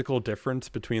physical difference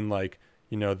between like,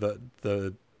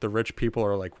 the rich people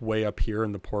are like way up here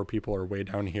and the poor people are way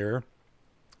down here,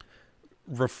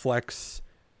 reflects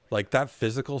like that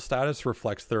physical status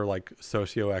reflects their like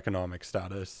socioeconomic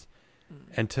status.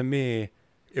 And to me,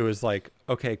 it was like,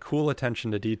 okay, cool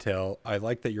attention to detail. I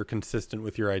like that you're consistent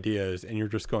with your ideas and you're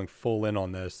just going full in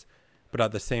on this. But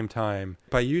at the same time,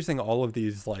 by using all of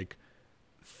these like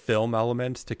film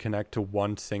elements to connect to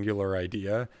one singular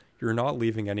idea, you're not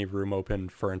leaving any room open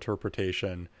for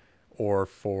interpretation or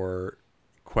for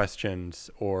questions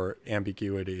or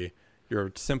ambiguity.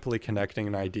 You're simply connecting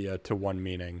an idea to one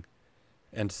meaning.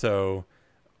 And so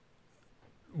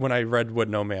when I read what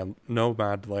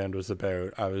Nomadland was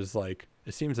about, I was like,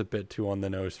 it seems a bit too on the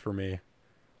nose for me,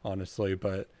 honestly.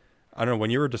 But I don't know, when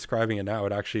you were describing it now,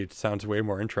 it actually sounds way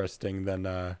more interesting than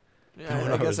I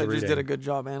guess I just did a good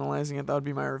job analyzing it. That would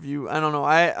be my review. I don't know.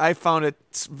 I found it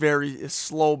very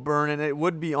slow burn, and it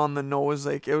would be on the nose.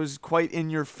 Like, it was quite in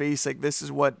your face. Like, this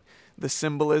is what the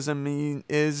symbolism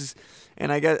is.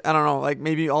 And I don't know, like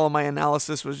maybe all of my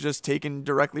analysis was just taken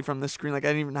directly from the screen. Like, I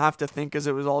didn't even have to think because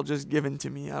it was all just given to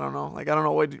me. I don't know. Like, I don't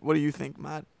know. What do you think,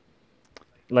 Matt?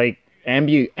 Like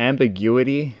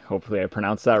ambiguity. Hopefully I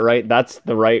pronounced that right.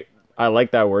 I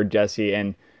like that word, Jesse.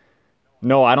 And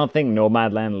no, I don't think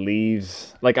Nomadland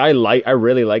leaves. Like, I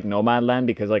really like Nomadland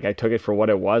because like I took it for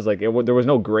what it was. Like, there was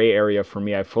no gray area for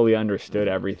me. I fully understood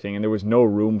everything, and there was no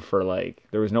room for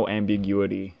there was no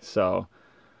ambiguity. So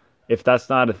if that's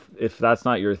not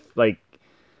your like,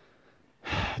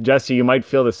 Jesse, you might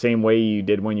feel the same way you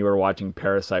did when you were watching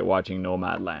Parasite, watching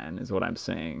Nomadland, is what I'm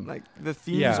saying. Like the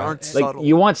themes aren't like subtle.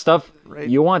 you want stuff, right?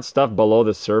 You want stuff below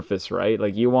the surface, right?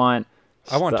 Like you want.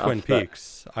 I want Twin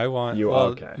Peaks. I want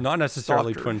okay. Not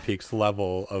necessarily Stalker. Twin Peaks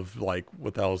level of like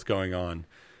what the hell's going on,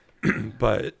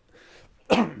 but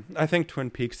I think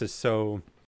Twin Peaks is so.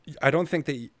 I don't think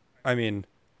that. I mean,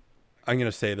 I'm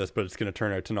going to say this, but it's going to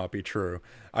turn out to not be true.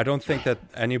 I don't think that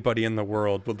anybody in the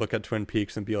world would look at Twin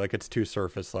Peaks and be like, it's too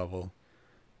surface level.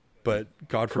 But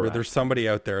God forbid, Correct. there's somebody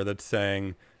out there that's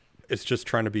saying it's just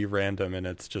trying to be random and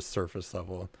it's just surface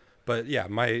level. But yeah,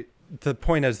 the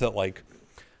point is that like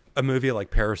a movie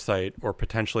like Parasite or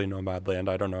potentially Nomadland,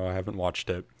 I don't know, I haven't watched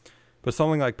it, but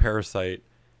something like Parasite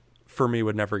for me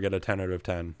would never get a 10 out of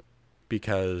 10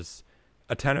 because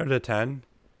a 10 out of 10,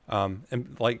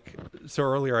 and like, so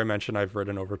earlier I mentioned I've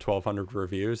written over 1,200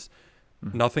 reviews.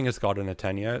 Nothing has gotten a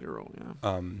 10 yet. 0,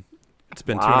 yeah. It's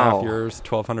been 2.5 years,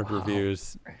 1,200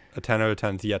 reviews. A 10 out of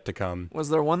 10 is yet to come. Was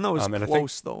there one that was and I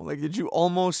close though? Like, did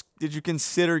you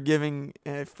consider giving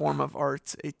a form of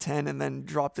art a 10 and then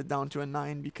dropped it down to a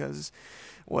 9 because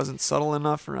it wasn't subtle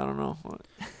enough, or I don't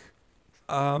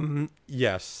know?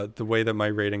 Yes. The way that my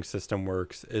rating system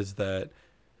works is that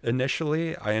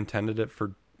initially I intended it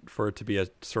for it to be a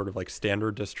sort of like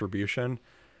standard distribution.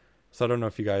 So I don't know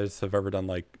if you guys have ever done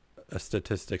like a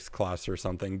statistics class or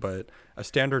something, but a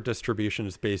standard distribution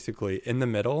is basically in the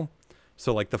middle.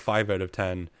 So like the 5 out of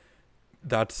 10,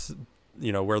 that's,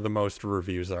 where the most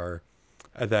reviews are.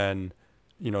 And then,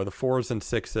 the 4s and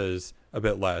 6s a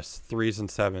bit less, 3s and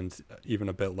 7s even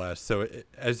a bit less. So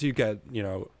as you get,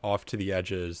 off to the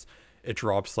edges, it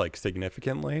drops like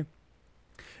significantly.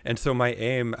 And so my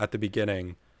aim at the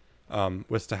beginning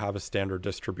was to have a standard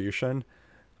distribution.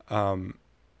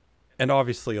 And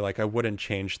obviously, like, I wouldn't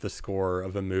change the score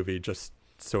of a movie just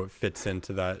so it fits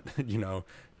into that,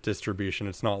 distribution.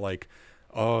 It's not like,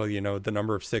 oh, the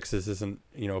number of 6s isn't,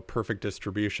 perfect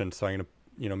distribution, so I'm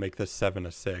going to, make this 7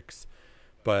 a 6.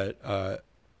 But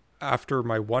after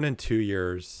my 1 and 2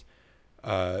 years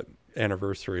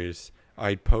anniversaries,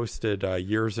 I posted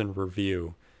years in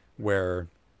review where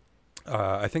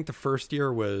I think the first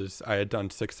year was I had done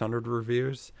 600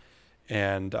 reviews,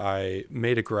 and I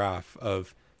made a graph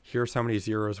of here's how many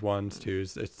 0s, 1s,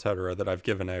 2s, etc. that I've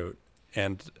given out.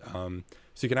 And so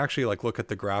you can actually like look at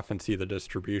the graph and see the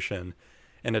distribution.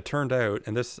 And it turned out,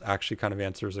 and this actually kind of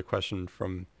answers a question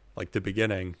from like the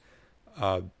beginning,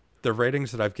 the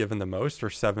ratings that I've given the most are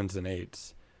 7s and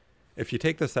 8s. If you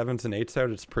take the 7s and 8s out,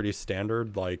 it's pretty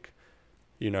standard, like,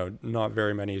 not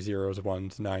very many 0s,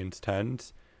 1s, 9s,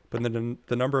 10s. But then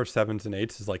the number of 7s and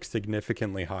 8s is like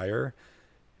significantly higher.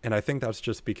 And I think that's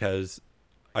just because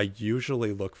I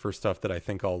usually look for stuff that I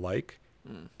think I'll like,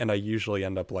 and I usually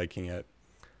end up liking it.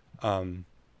 And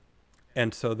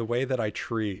so the way that I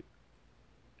treat,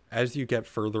 as you get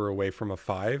further away from a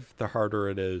 5, the harder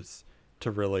it is to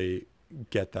really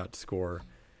get that score.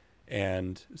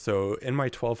 And so in my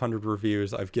 1,200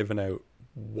 reviews, I've given out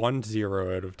 1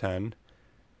 0 out of 10,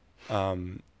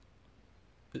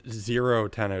 0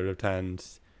 10 out of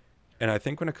 10s. And I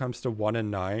think when it comes to 1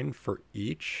 and 9 for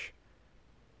each,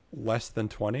 less than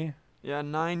 20. Yeah,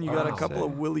 9. You got a couple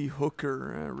of Willie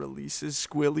Hooker releases.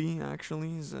 Squilly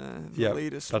actually is the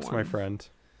latest one. That's my friend.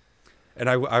 And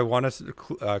I want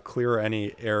to clear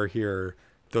any air here.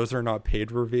 Those are not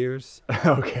paid reviews.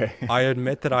 Okay. I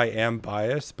admit that I am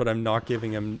biased, but I'm not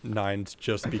giving him 9s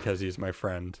just because he's my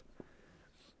friend.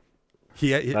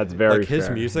 That's very like his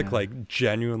fair, music yeah. like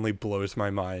genuinely blows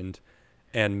my mind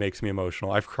and makes me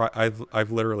emotional.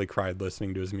 I've literally cried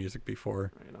listening to his music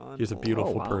before. Right on. He's a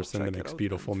beautiful wow. person that makes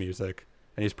beautiful music,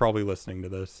 and he's probably listening to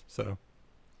this. So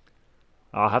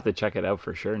I'll have to check it out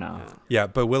for sure now. yeah,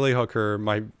 but Willie Hooker,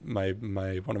 my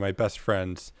one of my best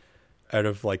friends, out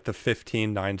of like the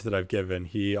 15 9s that I've given,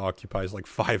 he occupies like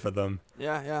 5 of them.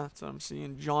 Yeah, that's what I'm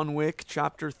seeing. John Wick,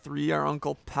 Chapter 3. Our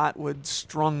Uncle Pat would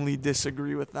strongly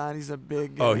disagree with that. He's a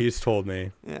big... He's told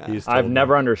me. Yeah. I've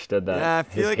never understood that. Yeah, I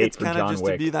feel His like hate it's for kind of John just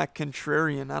Wick. to be that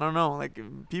contrarian. I don't know. Like,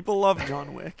 people love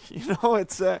John Wick.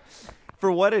 It's...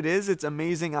 for what it is, it's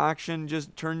amazing action.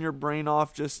 Just turn your brain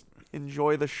off. Just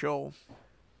enjoy the show.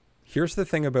 Here's the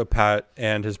thing about Pat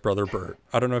and his brother Bert.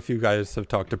 I don't know if you guys have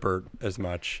talked to Bert as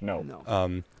much.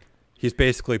 No. He's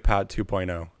basically Pat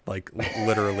 2.0, like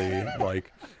literally,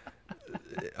 like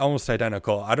almost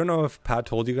identical. I don't know if Pat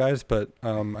told you guys, but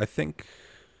I think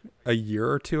a year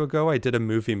or two ago I did a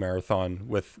movie marathon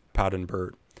with Pat and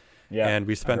Bert. Yeah. And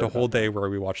we spent a whole day where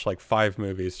we watched like 5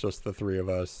 movies, just the 3 of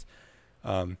us.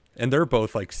 And they're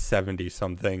both like 70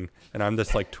 something, and I'm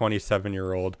this like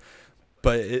 27-year-old.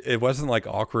 But it wasn't like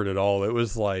awkward at all. It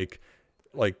was like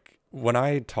when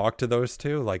I talk to those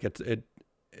two, like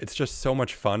it's just so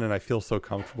much fun and I feel so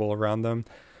comfortable around them.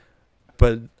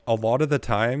 But a lot of the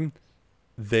time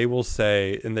they will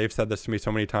say, and they've said this to me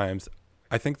so many times,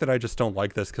 I think that I just don't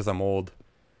like this because I'm old.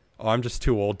 Oh, I'm just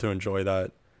too old to enjoy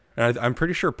that. And I'm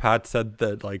pretty sure Pat said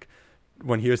that, like,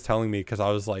 when he was telling me, because I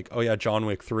was like, oh yeah, John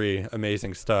Wick 3,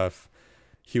 amazing stuff.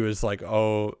 He was like,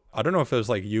 oh, I don't know if it was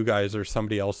like you guys or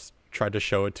somebody else tried to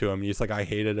show it to him. He's like, I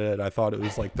hated it. I thought it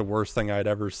was like the worst thing I'd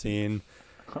ever seen.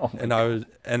 And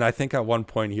I think at one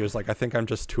point he was like, I think I'm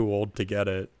just too old to get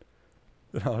it.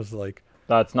 And I was like,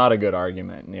 that's not a good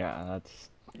argument. Yeah,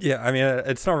 I mean,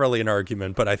 it's not really an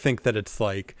argument, but I think that it's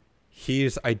like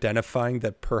he's identifying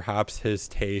that perhaps his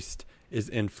taste is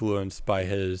influenced by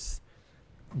his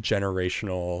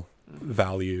generational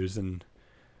values and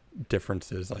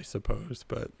differences, I suppose.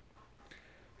 But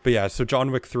yeah, so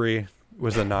John Wick 3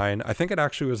 was a 9. I think it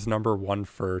actually was number 1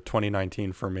 for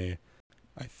 2019 for me,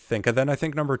 I think. And then I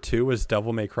think number 2 was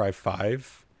Devil May Cry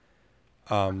 5,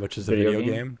 which is a video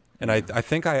game. And I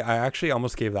think I actually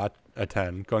almost gave that a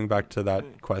 10, going back to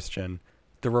that question.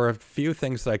 There were a few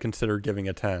things that I considered giving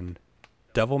a 10.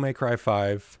 Devil May Cry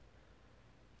 5,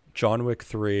 John Wick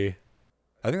 3.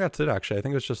 I think that's it, actually. I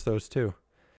think it was just those two.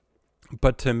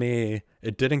 But to me,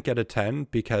 it didn't get a 10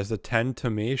 because a 10 to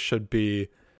me should be...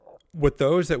 With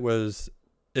those, it was,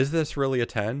 is this really a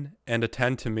 10? And a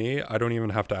 10 to me, I don't even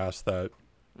have to ask that.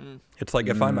 It's like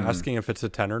if I'm asking if it's a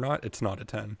 10 or not, it's not a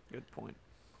 10. Good point.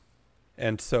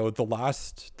 And so the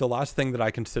last thing that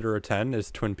I consider a 10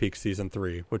 is Twin Peaks Season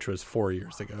 3, which was 4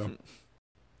 years ago.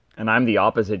 And I'm the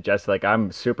opposite, just like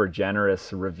I'm super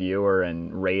generous reviewer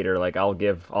and rater. Like I'll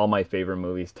give all my favorite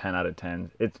movies 10 out of 10.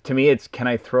 To me, can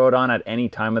I throw it on at any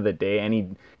time of the day?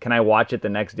 Can I watch it the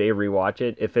next day, rewatch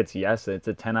it? If it's yes, it's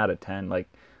a 10 out of 10. Like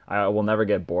I will never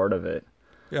get bored of it.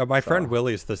 Yeah, my friend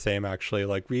Willie's the same, actually.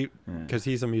 Like because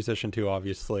he's a musician too,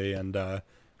 obviously. And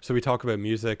so we talk about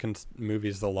music and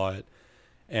movies a lot.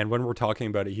 And when we're talking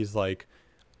about it, he's like,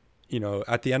 you know,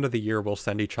 at the end of the year, we'll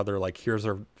send each other, like, here's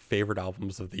our favorite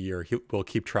albums of the year. We'll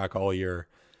keep track all year.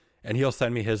 And he'll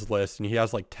send me his list, and he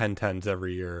has, like, 10 10s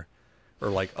every year, or,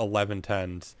 like, 11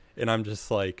 10s. And I'm just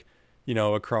like, you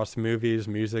know, across movies,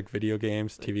 music, video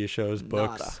games, TV shows,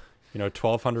 books, you know,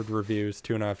 1,200 reviews,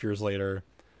 2.5 years later,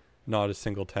 not a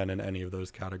single 10 in any of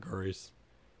those categories.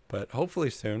 But hopefully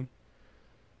soon.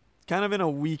 Kind of in a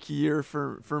weak year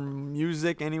for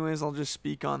music. Anyways, I'll just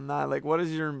speak on that. Like, what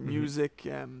is your music...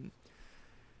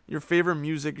 your favorite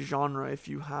music genre, if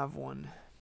you have one?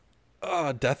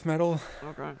 Death metal.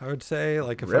 Okay. I would say,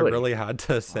 like, if I really had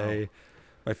to say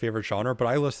my favorite genre, but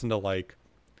I listen to like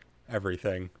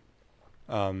everything.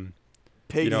 Pighead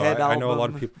album. I know a lot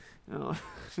of people.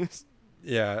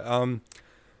 Yeah.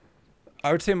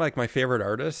 I would say like my favorite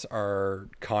artists are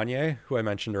Kanye, who I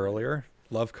mentioned earlier.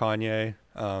 Love Kanye.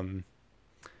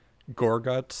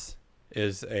 Gorguts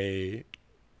is a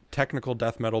technical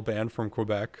death metal band from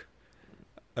Quebec.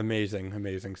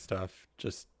 Amazing stuff.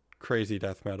 Just crazy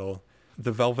death metal.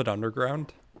 The Velvet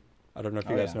Underground. I don't know if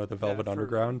you guys know the Velvet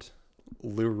Underground.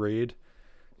 Lou Reed.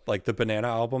 Like the Banana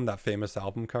album, that famous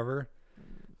album cover.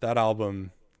 That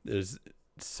album is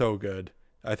so good.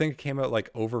 I think it came out like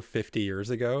over 50 years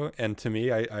ago. And to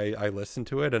me, I listened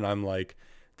to it and I'm like,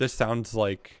 this sounds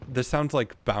like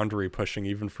boundary pushing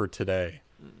even for today.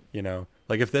 You know,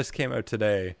 like if this came out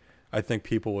today, I think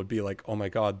people would be like, oh my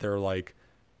God, they're like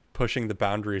pushing the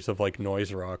boundaries of like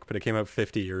noise rock, but it came out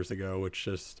 50 years ago, which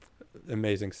just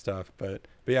amazing stuff. But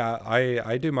yeah,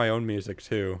 I do my own music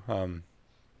too.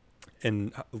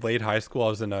 In late high school, I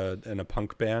was in a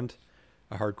punk band,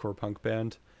 a hardcore punk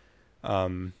band.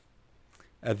 And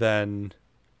then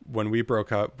when we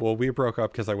broke up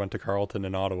because I went to Carleton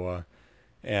in Ottawa,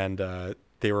 and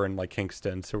they were in like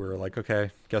Kingston, so we were like,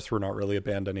 okay, guess we're not really a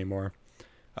band anymore.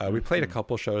 We played a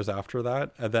couple shows after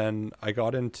that, and then I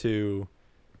got into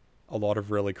a lot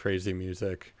of really crazy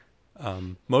music,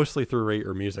 mostly through Rate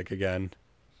Your Music again.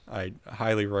 I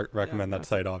highly recommend that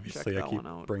site. Obviously, I keep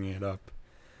bringing it up,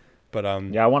 but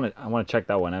yeah, I want to check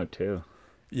that one out too.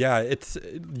 Yeah, it's,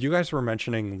 you guys were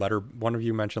mentioning one of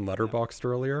you mentioned Letterboxd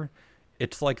earlier.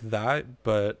 It's like that,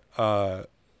 but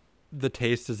the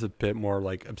taste is a bit more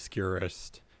like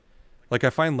obscurist. Like I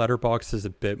find Letterboxd is a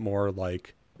bit more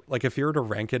like if you were to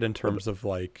rank it in terms of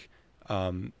like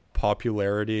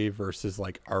popularity versus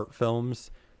like art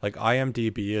films, like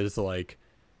IMDb is like,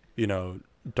 you know,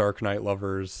 Dark Knight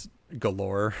lovers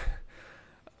galore.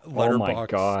 Oh my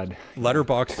God.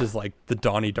 Letterboxd is like the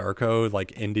Donnie Darko,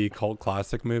 like indie cult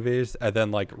classic movies, and then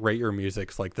like Rate Your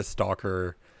Music's like the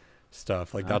stalker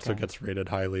stuff. Like that's what gets rated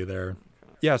highly there.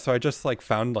 Yeah, so I just like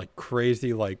found like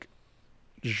crazy like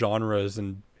genres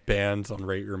and bands on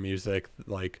Rate Your Music.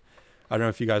 Like, I don't know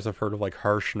if you guys have heard of like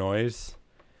Harsh Noise.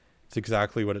 It's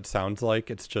exactly what it sounds like.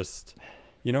 It's just,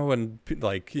 you know, when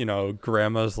like, you know,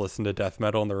 grandmas listen to death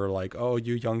metal and they're like, oh,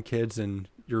 you young kids and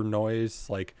your noise,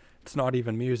 like, it's not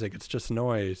even music, it's just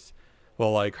noise.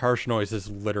 Well, like, Harsh Noise is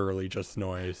literally just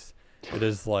noise. It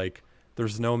is like,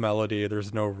 there's no melody,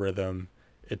 there's no rhythm.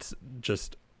 It's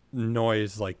just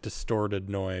noise, like distorted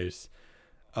noise.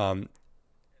 And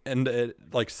it,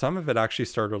 like, some of it actually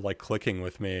started like clicking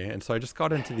with me. And so I just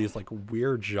got into these like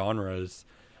weird genres.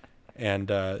 And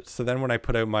so then when I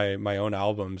put out my own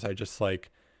albums, I just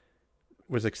like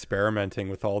was experimenting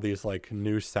with all these like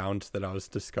new sounds that I was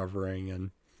discovering.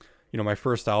 And, you know, my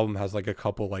first album has like a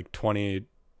couple like 20-30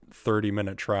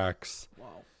 minute tracks.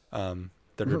 Wow.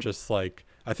 That are just like,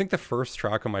 I think the first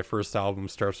track on my first album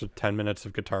starts with 10 minutes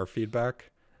of guitar feedback,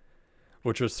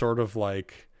 which was sort of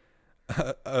like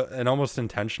an almost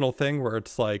intentional thing where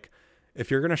it's like, if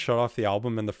you're going to shut off the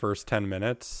album in the first 10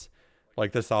 minutes,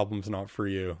 like, this album's not for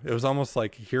you. It was almost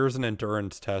like, here's an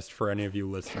endurance test for any of you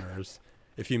listeners.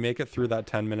 If you make it through that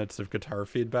 10 minutes of guitar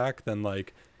feedback, then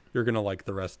like, you're going to like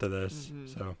the rest of this. Mm-hmm.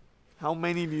 So how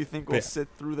many do you think will sit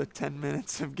through the 10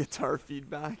 minutes of guitar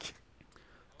feedback?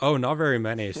 Oh, not very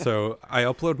many. So I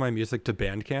upload my music to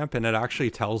Bandcamp, and it actually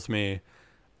tells me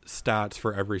stats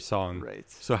for every song. Right.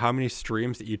 So how many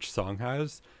streams each song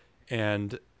has,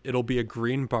 and it'll be a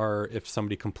green bar if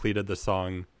somebody completed the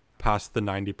song past the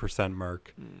 90%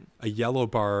 mark, a yellow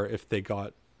bar if they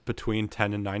got between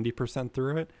 10 and 90%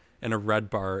 through it, and a red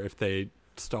bar if they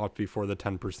stopped before the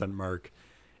 10% mark.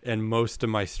 And most of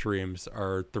my streams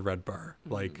are the red bar.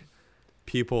 Like,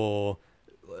 people,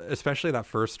 especially that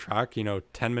first track, you know,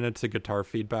 10 minutes of guitar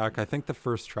feedback. I think the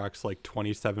first track's like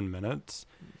 27 minutes,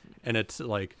 and it's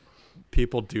like,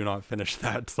 people do not finish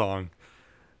that song.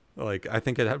 Like, I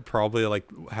think it probably like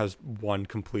has one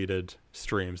completed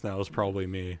streams. That was probably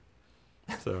me.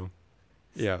 So,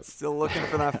 yeah. Still looking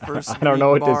for that first I don't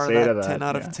know what to bar, say that to that. 10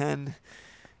 out of 10.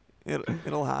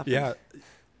 It'll happen. Yeah.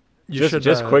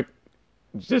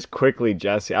 Just quickly,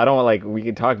 Jesse. I don't want, like, we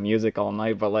can talk music all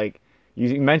night, but like,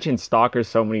 you mentioned Stalker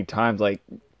so many times. Like,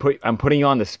 I'm putting you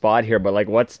on the spot here, but like,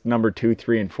 what's number 2,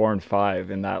 3, and 4, and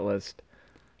 5 in that list?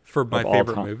 For my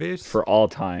favorite movies? For all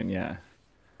time, yeah.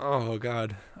 Oh,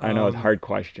 God. I know, it's a hard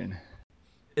question.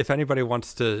 If anybody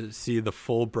wants to see the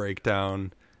full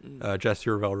breakdown,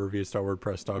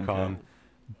 JesseRevellReviews.wordpress.com. Okay.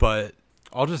 But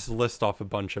I'll just list off a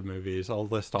bunch of movies. I'll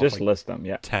list off list them,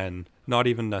 yeah. 10, not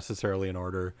even necessarily in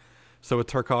order. So with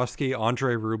Tarkovsky,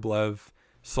 Andrei Rublev,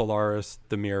 Solaris,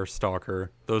 The Mirror, Stalker,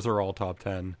 those are all top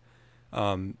 10.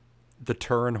 The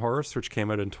Turin Horse, which came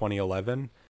out in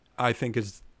 2011, I think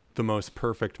is the most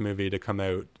perfect movie to come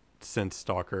out since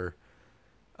Stalker.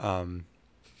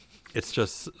 It's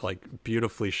just like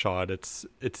beautifully shot. It's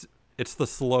the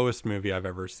slowest movie I've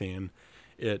ever seen.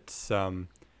 It's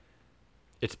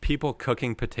people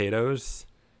cooking potatoes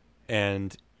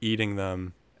and eating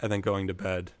them and then going to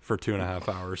bed for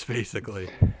 2.5 hours, basically.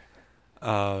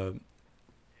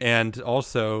 And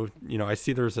also, you know, I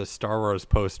see there's a Star Wars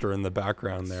poster in the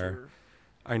background there. Sure.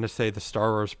 I'm going to say the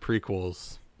Star Wars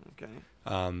prequels.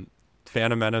 Okay.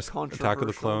 Phantom Menace, Attack of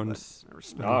the Clones,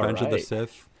 Revenge of the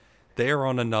Sith. They are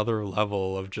on another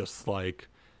level of just like,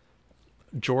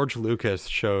 George Lucas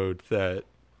showed that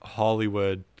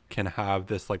Hollywood can have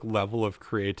this like level of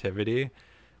creativity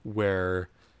where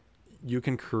you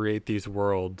can create these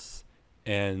worlds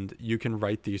and you can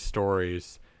write these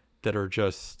stories that are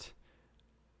just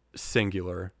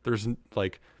singular. There's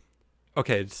like,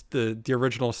 okay, it's the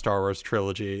original Star Wars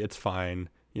trilogy. It's fine.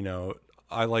 You know,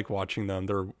 I like watching them.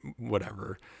 They're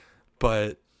whatever.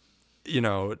 But, you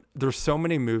know, there's so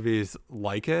many movies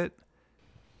like it.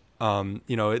 You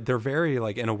know, they're very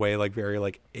like, in a way, like very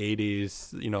like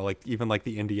 80s, you know, like even like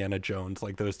the Indiana Jones,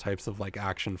 like those types of like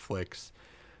action flicks.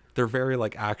 They're very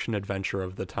like action adventure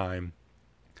of the time.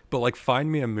 But like,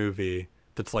 find me a movie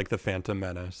that's like The Phantom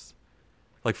Menace.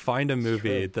 Like, find a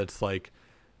movie that's like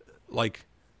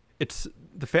it's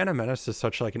The Phantom Menace is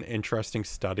such like an interesting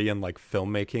study in like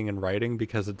filmmaking and writing,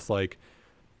 because it's like,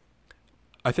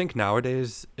 I think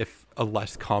nowadays, if a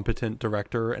less competent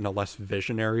director and a less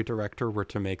visionary director were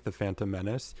to make The Phantom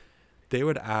Menace, they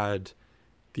would add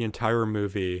the entire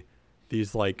movie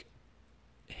these like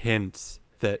hints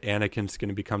that Anakin's going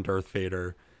to become Darth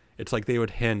Vader. It's like they would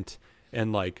hint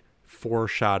and like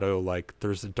foreshadow like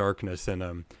there's a darkness in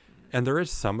him. And there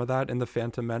is some of that in The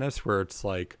Phantom Menace where it's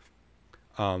like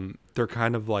they're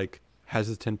kind of like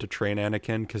hesitant to train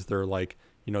Anakin because they're like,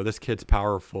 you know, this kid's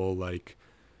powerful, like,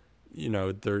 you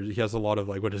know, he has a lot of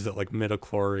like, what is it, like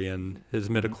midichlorian, his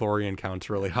midichlorian count's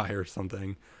really high or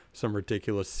something, some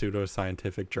ridiculous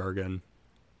pseudoscientific jargon.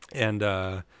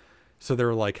 And so they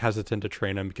were like hesitant to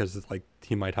train him because it's like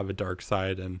he might have a dark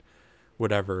side and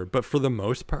whatever. But for the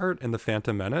most part in the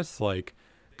Phantom Menace, like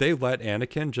they let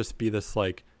Anakin just be this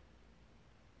like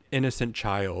innocent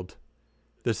child,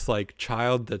 this like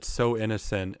child that's so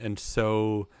innocent and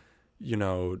so, you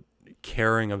know,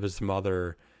 caring of his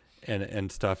mother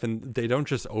and stuff. And they don't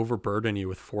just overburden you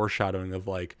with foreshadowing of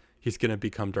like he's gonna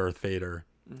become Darth Vader.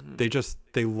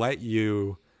 They let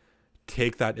you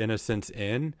take that innocence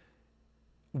in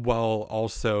while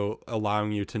also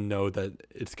allowing you to know that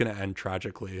it's going to end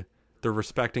tragically. They're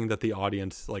respecting that the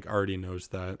audience like already knows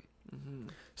that.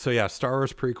 So yeah, Star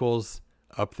Wars prequels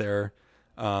up there.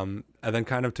 And then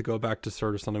kind of to go back to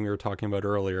sort of something we were talking about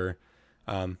earlier.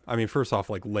 I mean, first off,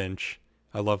 like Lynch,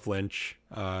 I love Lynch.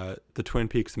 The Twin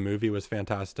Peaks movie was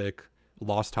fantastic.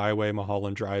 Lost Highway,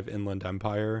 Mulholland Drive, Inland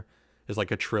Empire is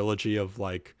like a trilogy of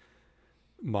like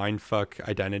mindfuck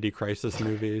identity crisis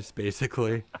movies,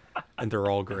 basically. And they're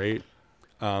all great.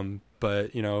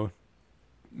 But, you know,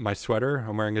 my sweater,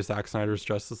 I'm wearing a Zack Snyder's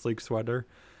Justice League sweater.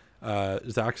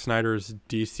 Zack Snyder's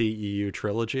DCEU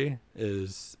trilogy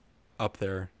is up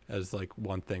there as like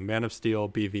one thing. Man of Steel,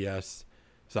 BVS,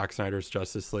 Zack Snyder's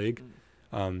Justice League.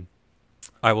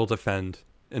 I will defend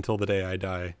until the day I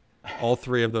die. All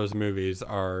three of those movies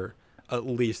are at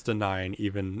least a 9,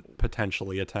 even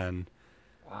potentially a 10.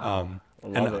 Wow.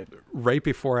 And it. right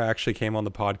before I actually came on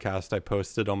the podcast, I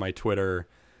posted on my Twitter,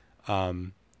 I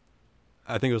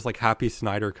think it was like Happy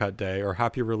Snyder Cut Day or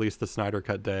Happy Release the Snyder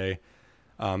Cut Day.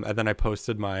 And then I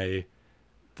posted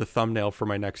the thumbnail for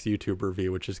my next YouTube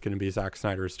review, which is going to be Zack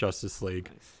Snyder's Justice League.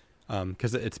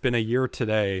 Because it's been a year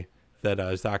today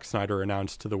that Zack Snyder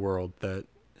announced to the world that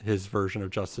his version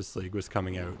of Justice League was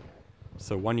coming out.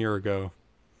 So 1 year ago,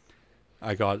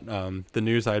 I got the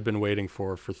news I had been waiting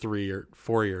for 4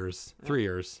 years, 3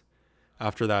 years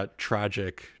after that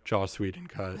tragic Joss Whedon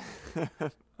cut.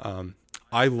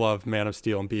 I love Man of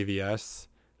Steel and BVS.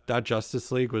 That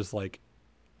Justice League was like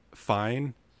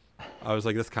fine. I was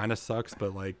like, this kind of sucks,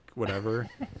 but like whatever.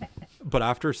 But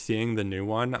after seeing the new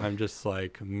one, I'm just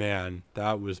like, man,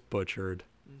 that was butchered.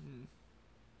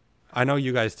 I know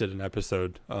you guys did an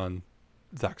episode on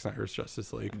Zack Snyder's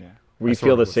Justice League. Yeah. We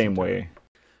feel the same way.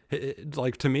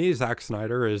 Like to me, Zack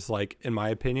Snyder is like, in my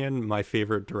opinion, my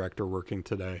favorite director working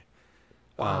today.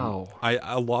 Wow.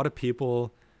 A lot of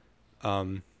people,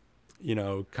 you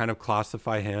know, kind of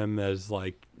classify him as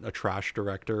like a trash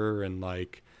director and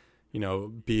like, you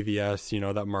know, BVS, you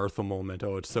know, that Martha moment.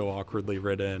 Oh, it's so awkwardly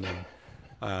written.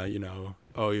 And, you know,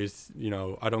 oh, he's, you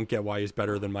know, I don't get why he's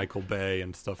better than Michael Bay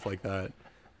and stuff like that.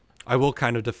 I will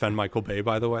kind of defend Michael Bay,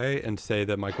 by the way, and say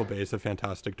that Michael Bay is a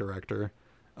fantastic director.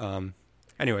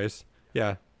 Anyways,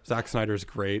 yeah, Zack Snyder's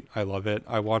great. I love it.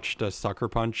 I watched Sucker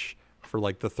Punch for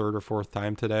like the 3rd or 4th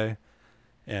time today,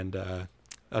 and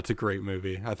that's a great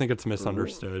movie. I think it's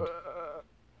misunderstood.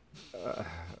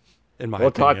 In my We'll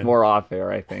opinion. talk more off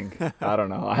air, I think. I don't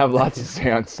know. I have lots to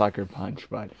say on Sucker Punch,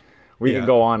 but we can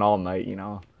go on all night, you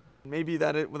know. Maybe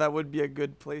that would be a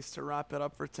good place to wrap it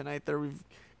up for tonight. There we've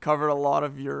covered a lot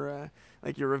of your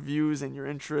like your reviews and your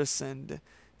interests, and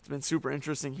it's been super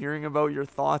interesting hearing about your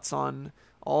thoughts on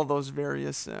all those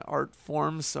various art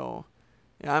forms. So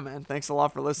yeah, man, thanks a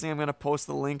lot for listening. I'm going to post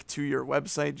the link to your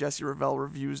website,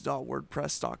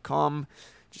 jesserevellreviews.wordpress.com.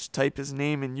 Just type his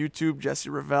name in YouTube, Jesse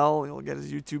Revell. You'll get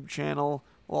his YouTube channel.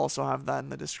 We'll also have that in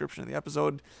the description of the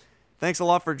episode. Thanks a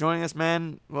lot for joining us,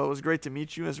 man. Well, it was great to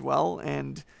meet you as well.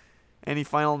 And any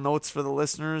final notes for the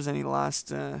listeners? Any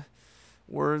last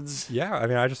words? Yeah, I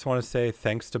mean, I just want to say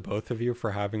thanks to both of you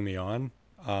for having me on.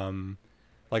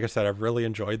 Like I said, I've really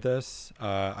enjoyed this.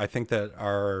 I think that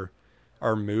our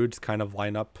moods kind of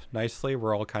line up nicely.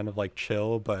 We're all kind of like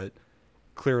chill, but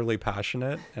clearly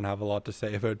passionate and have a lot to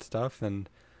say about stuff and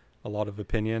a lot of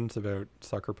opinions about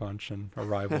Sucker Punch and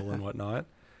Arrival and whatnot.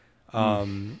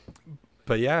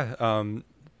 But yeah,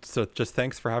 so just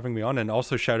thanks for having me on, and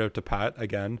also shout out to Pat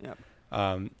again. Yep.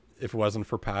 If it wasn't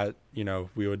for Pat, you know,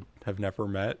 we would have never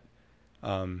met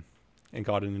and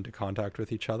gotten into contact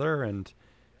with each other. And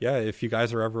yeah, if you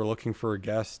guys are ever looking for a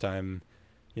guest, I'm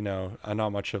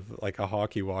not much of like a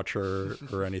hockey watcher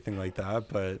or anything like that,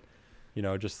 but you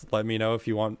know, just let me know if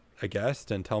you want a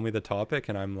guest and tell me the topic,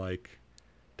 and I'm like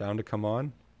down to come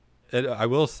on. I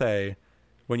will say,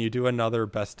 when you do another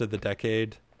best of the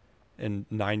decade in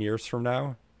 9 years from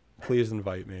now, please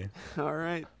invite me. All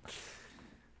right.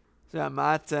 So yeah,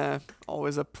 Matt,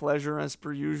 always a pleasure as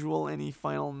per usual. Any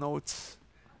final notes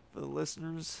for the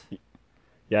listeners?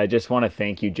 Yeah, I just want to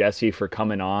thank you, Jesse, for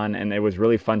coming on, and it was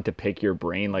really fun to pick your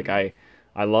brain. Like I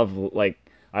love, like,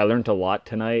 I learned a lot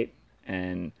tonight,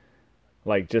 and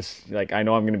like just like I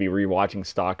know I'm going to be rewatching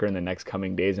Stalker in the next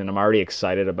coming days, and I'm already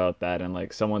excited about that. And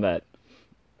like someone that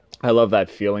I love that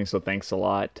feeling, so thanks a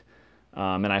lot.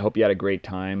 And I hope you had a great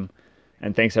time.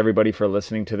 And thanks everybody for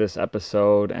listening to this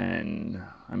episode. And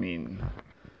I mean,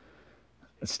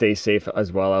 stay safe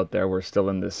as well out there. We're still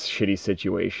in this shitty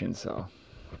situation, so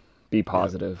be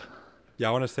positive. Yeah,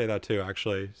 I want to say that too,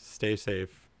 actually. Stay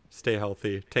safe, stay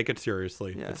healthy, take it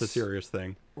seriously. Yes. It's a serious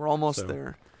thing. We're almost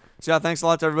there. So yeah, thanks a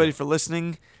lot to everybody for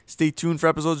listening. Stay tuned for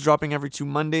episodes dropping every 2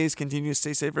 Mondays. Continue to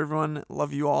stay safe, everyone.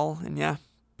 Love you all. And yeah,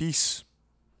 peace.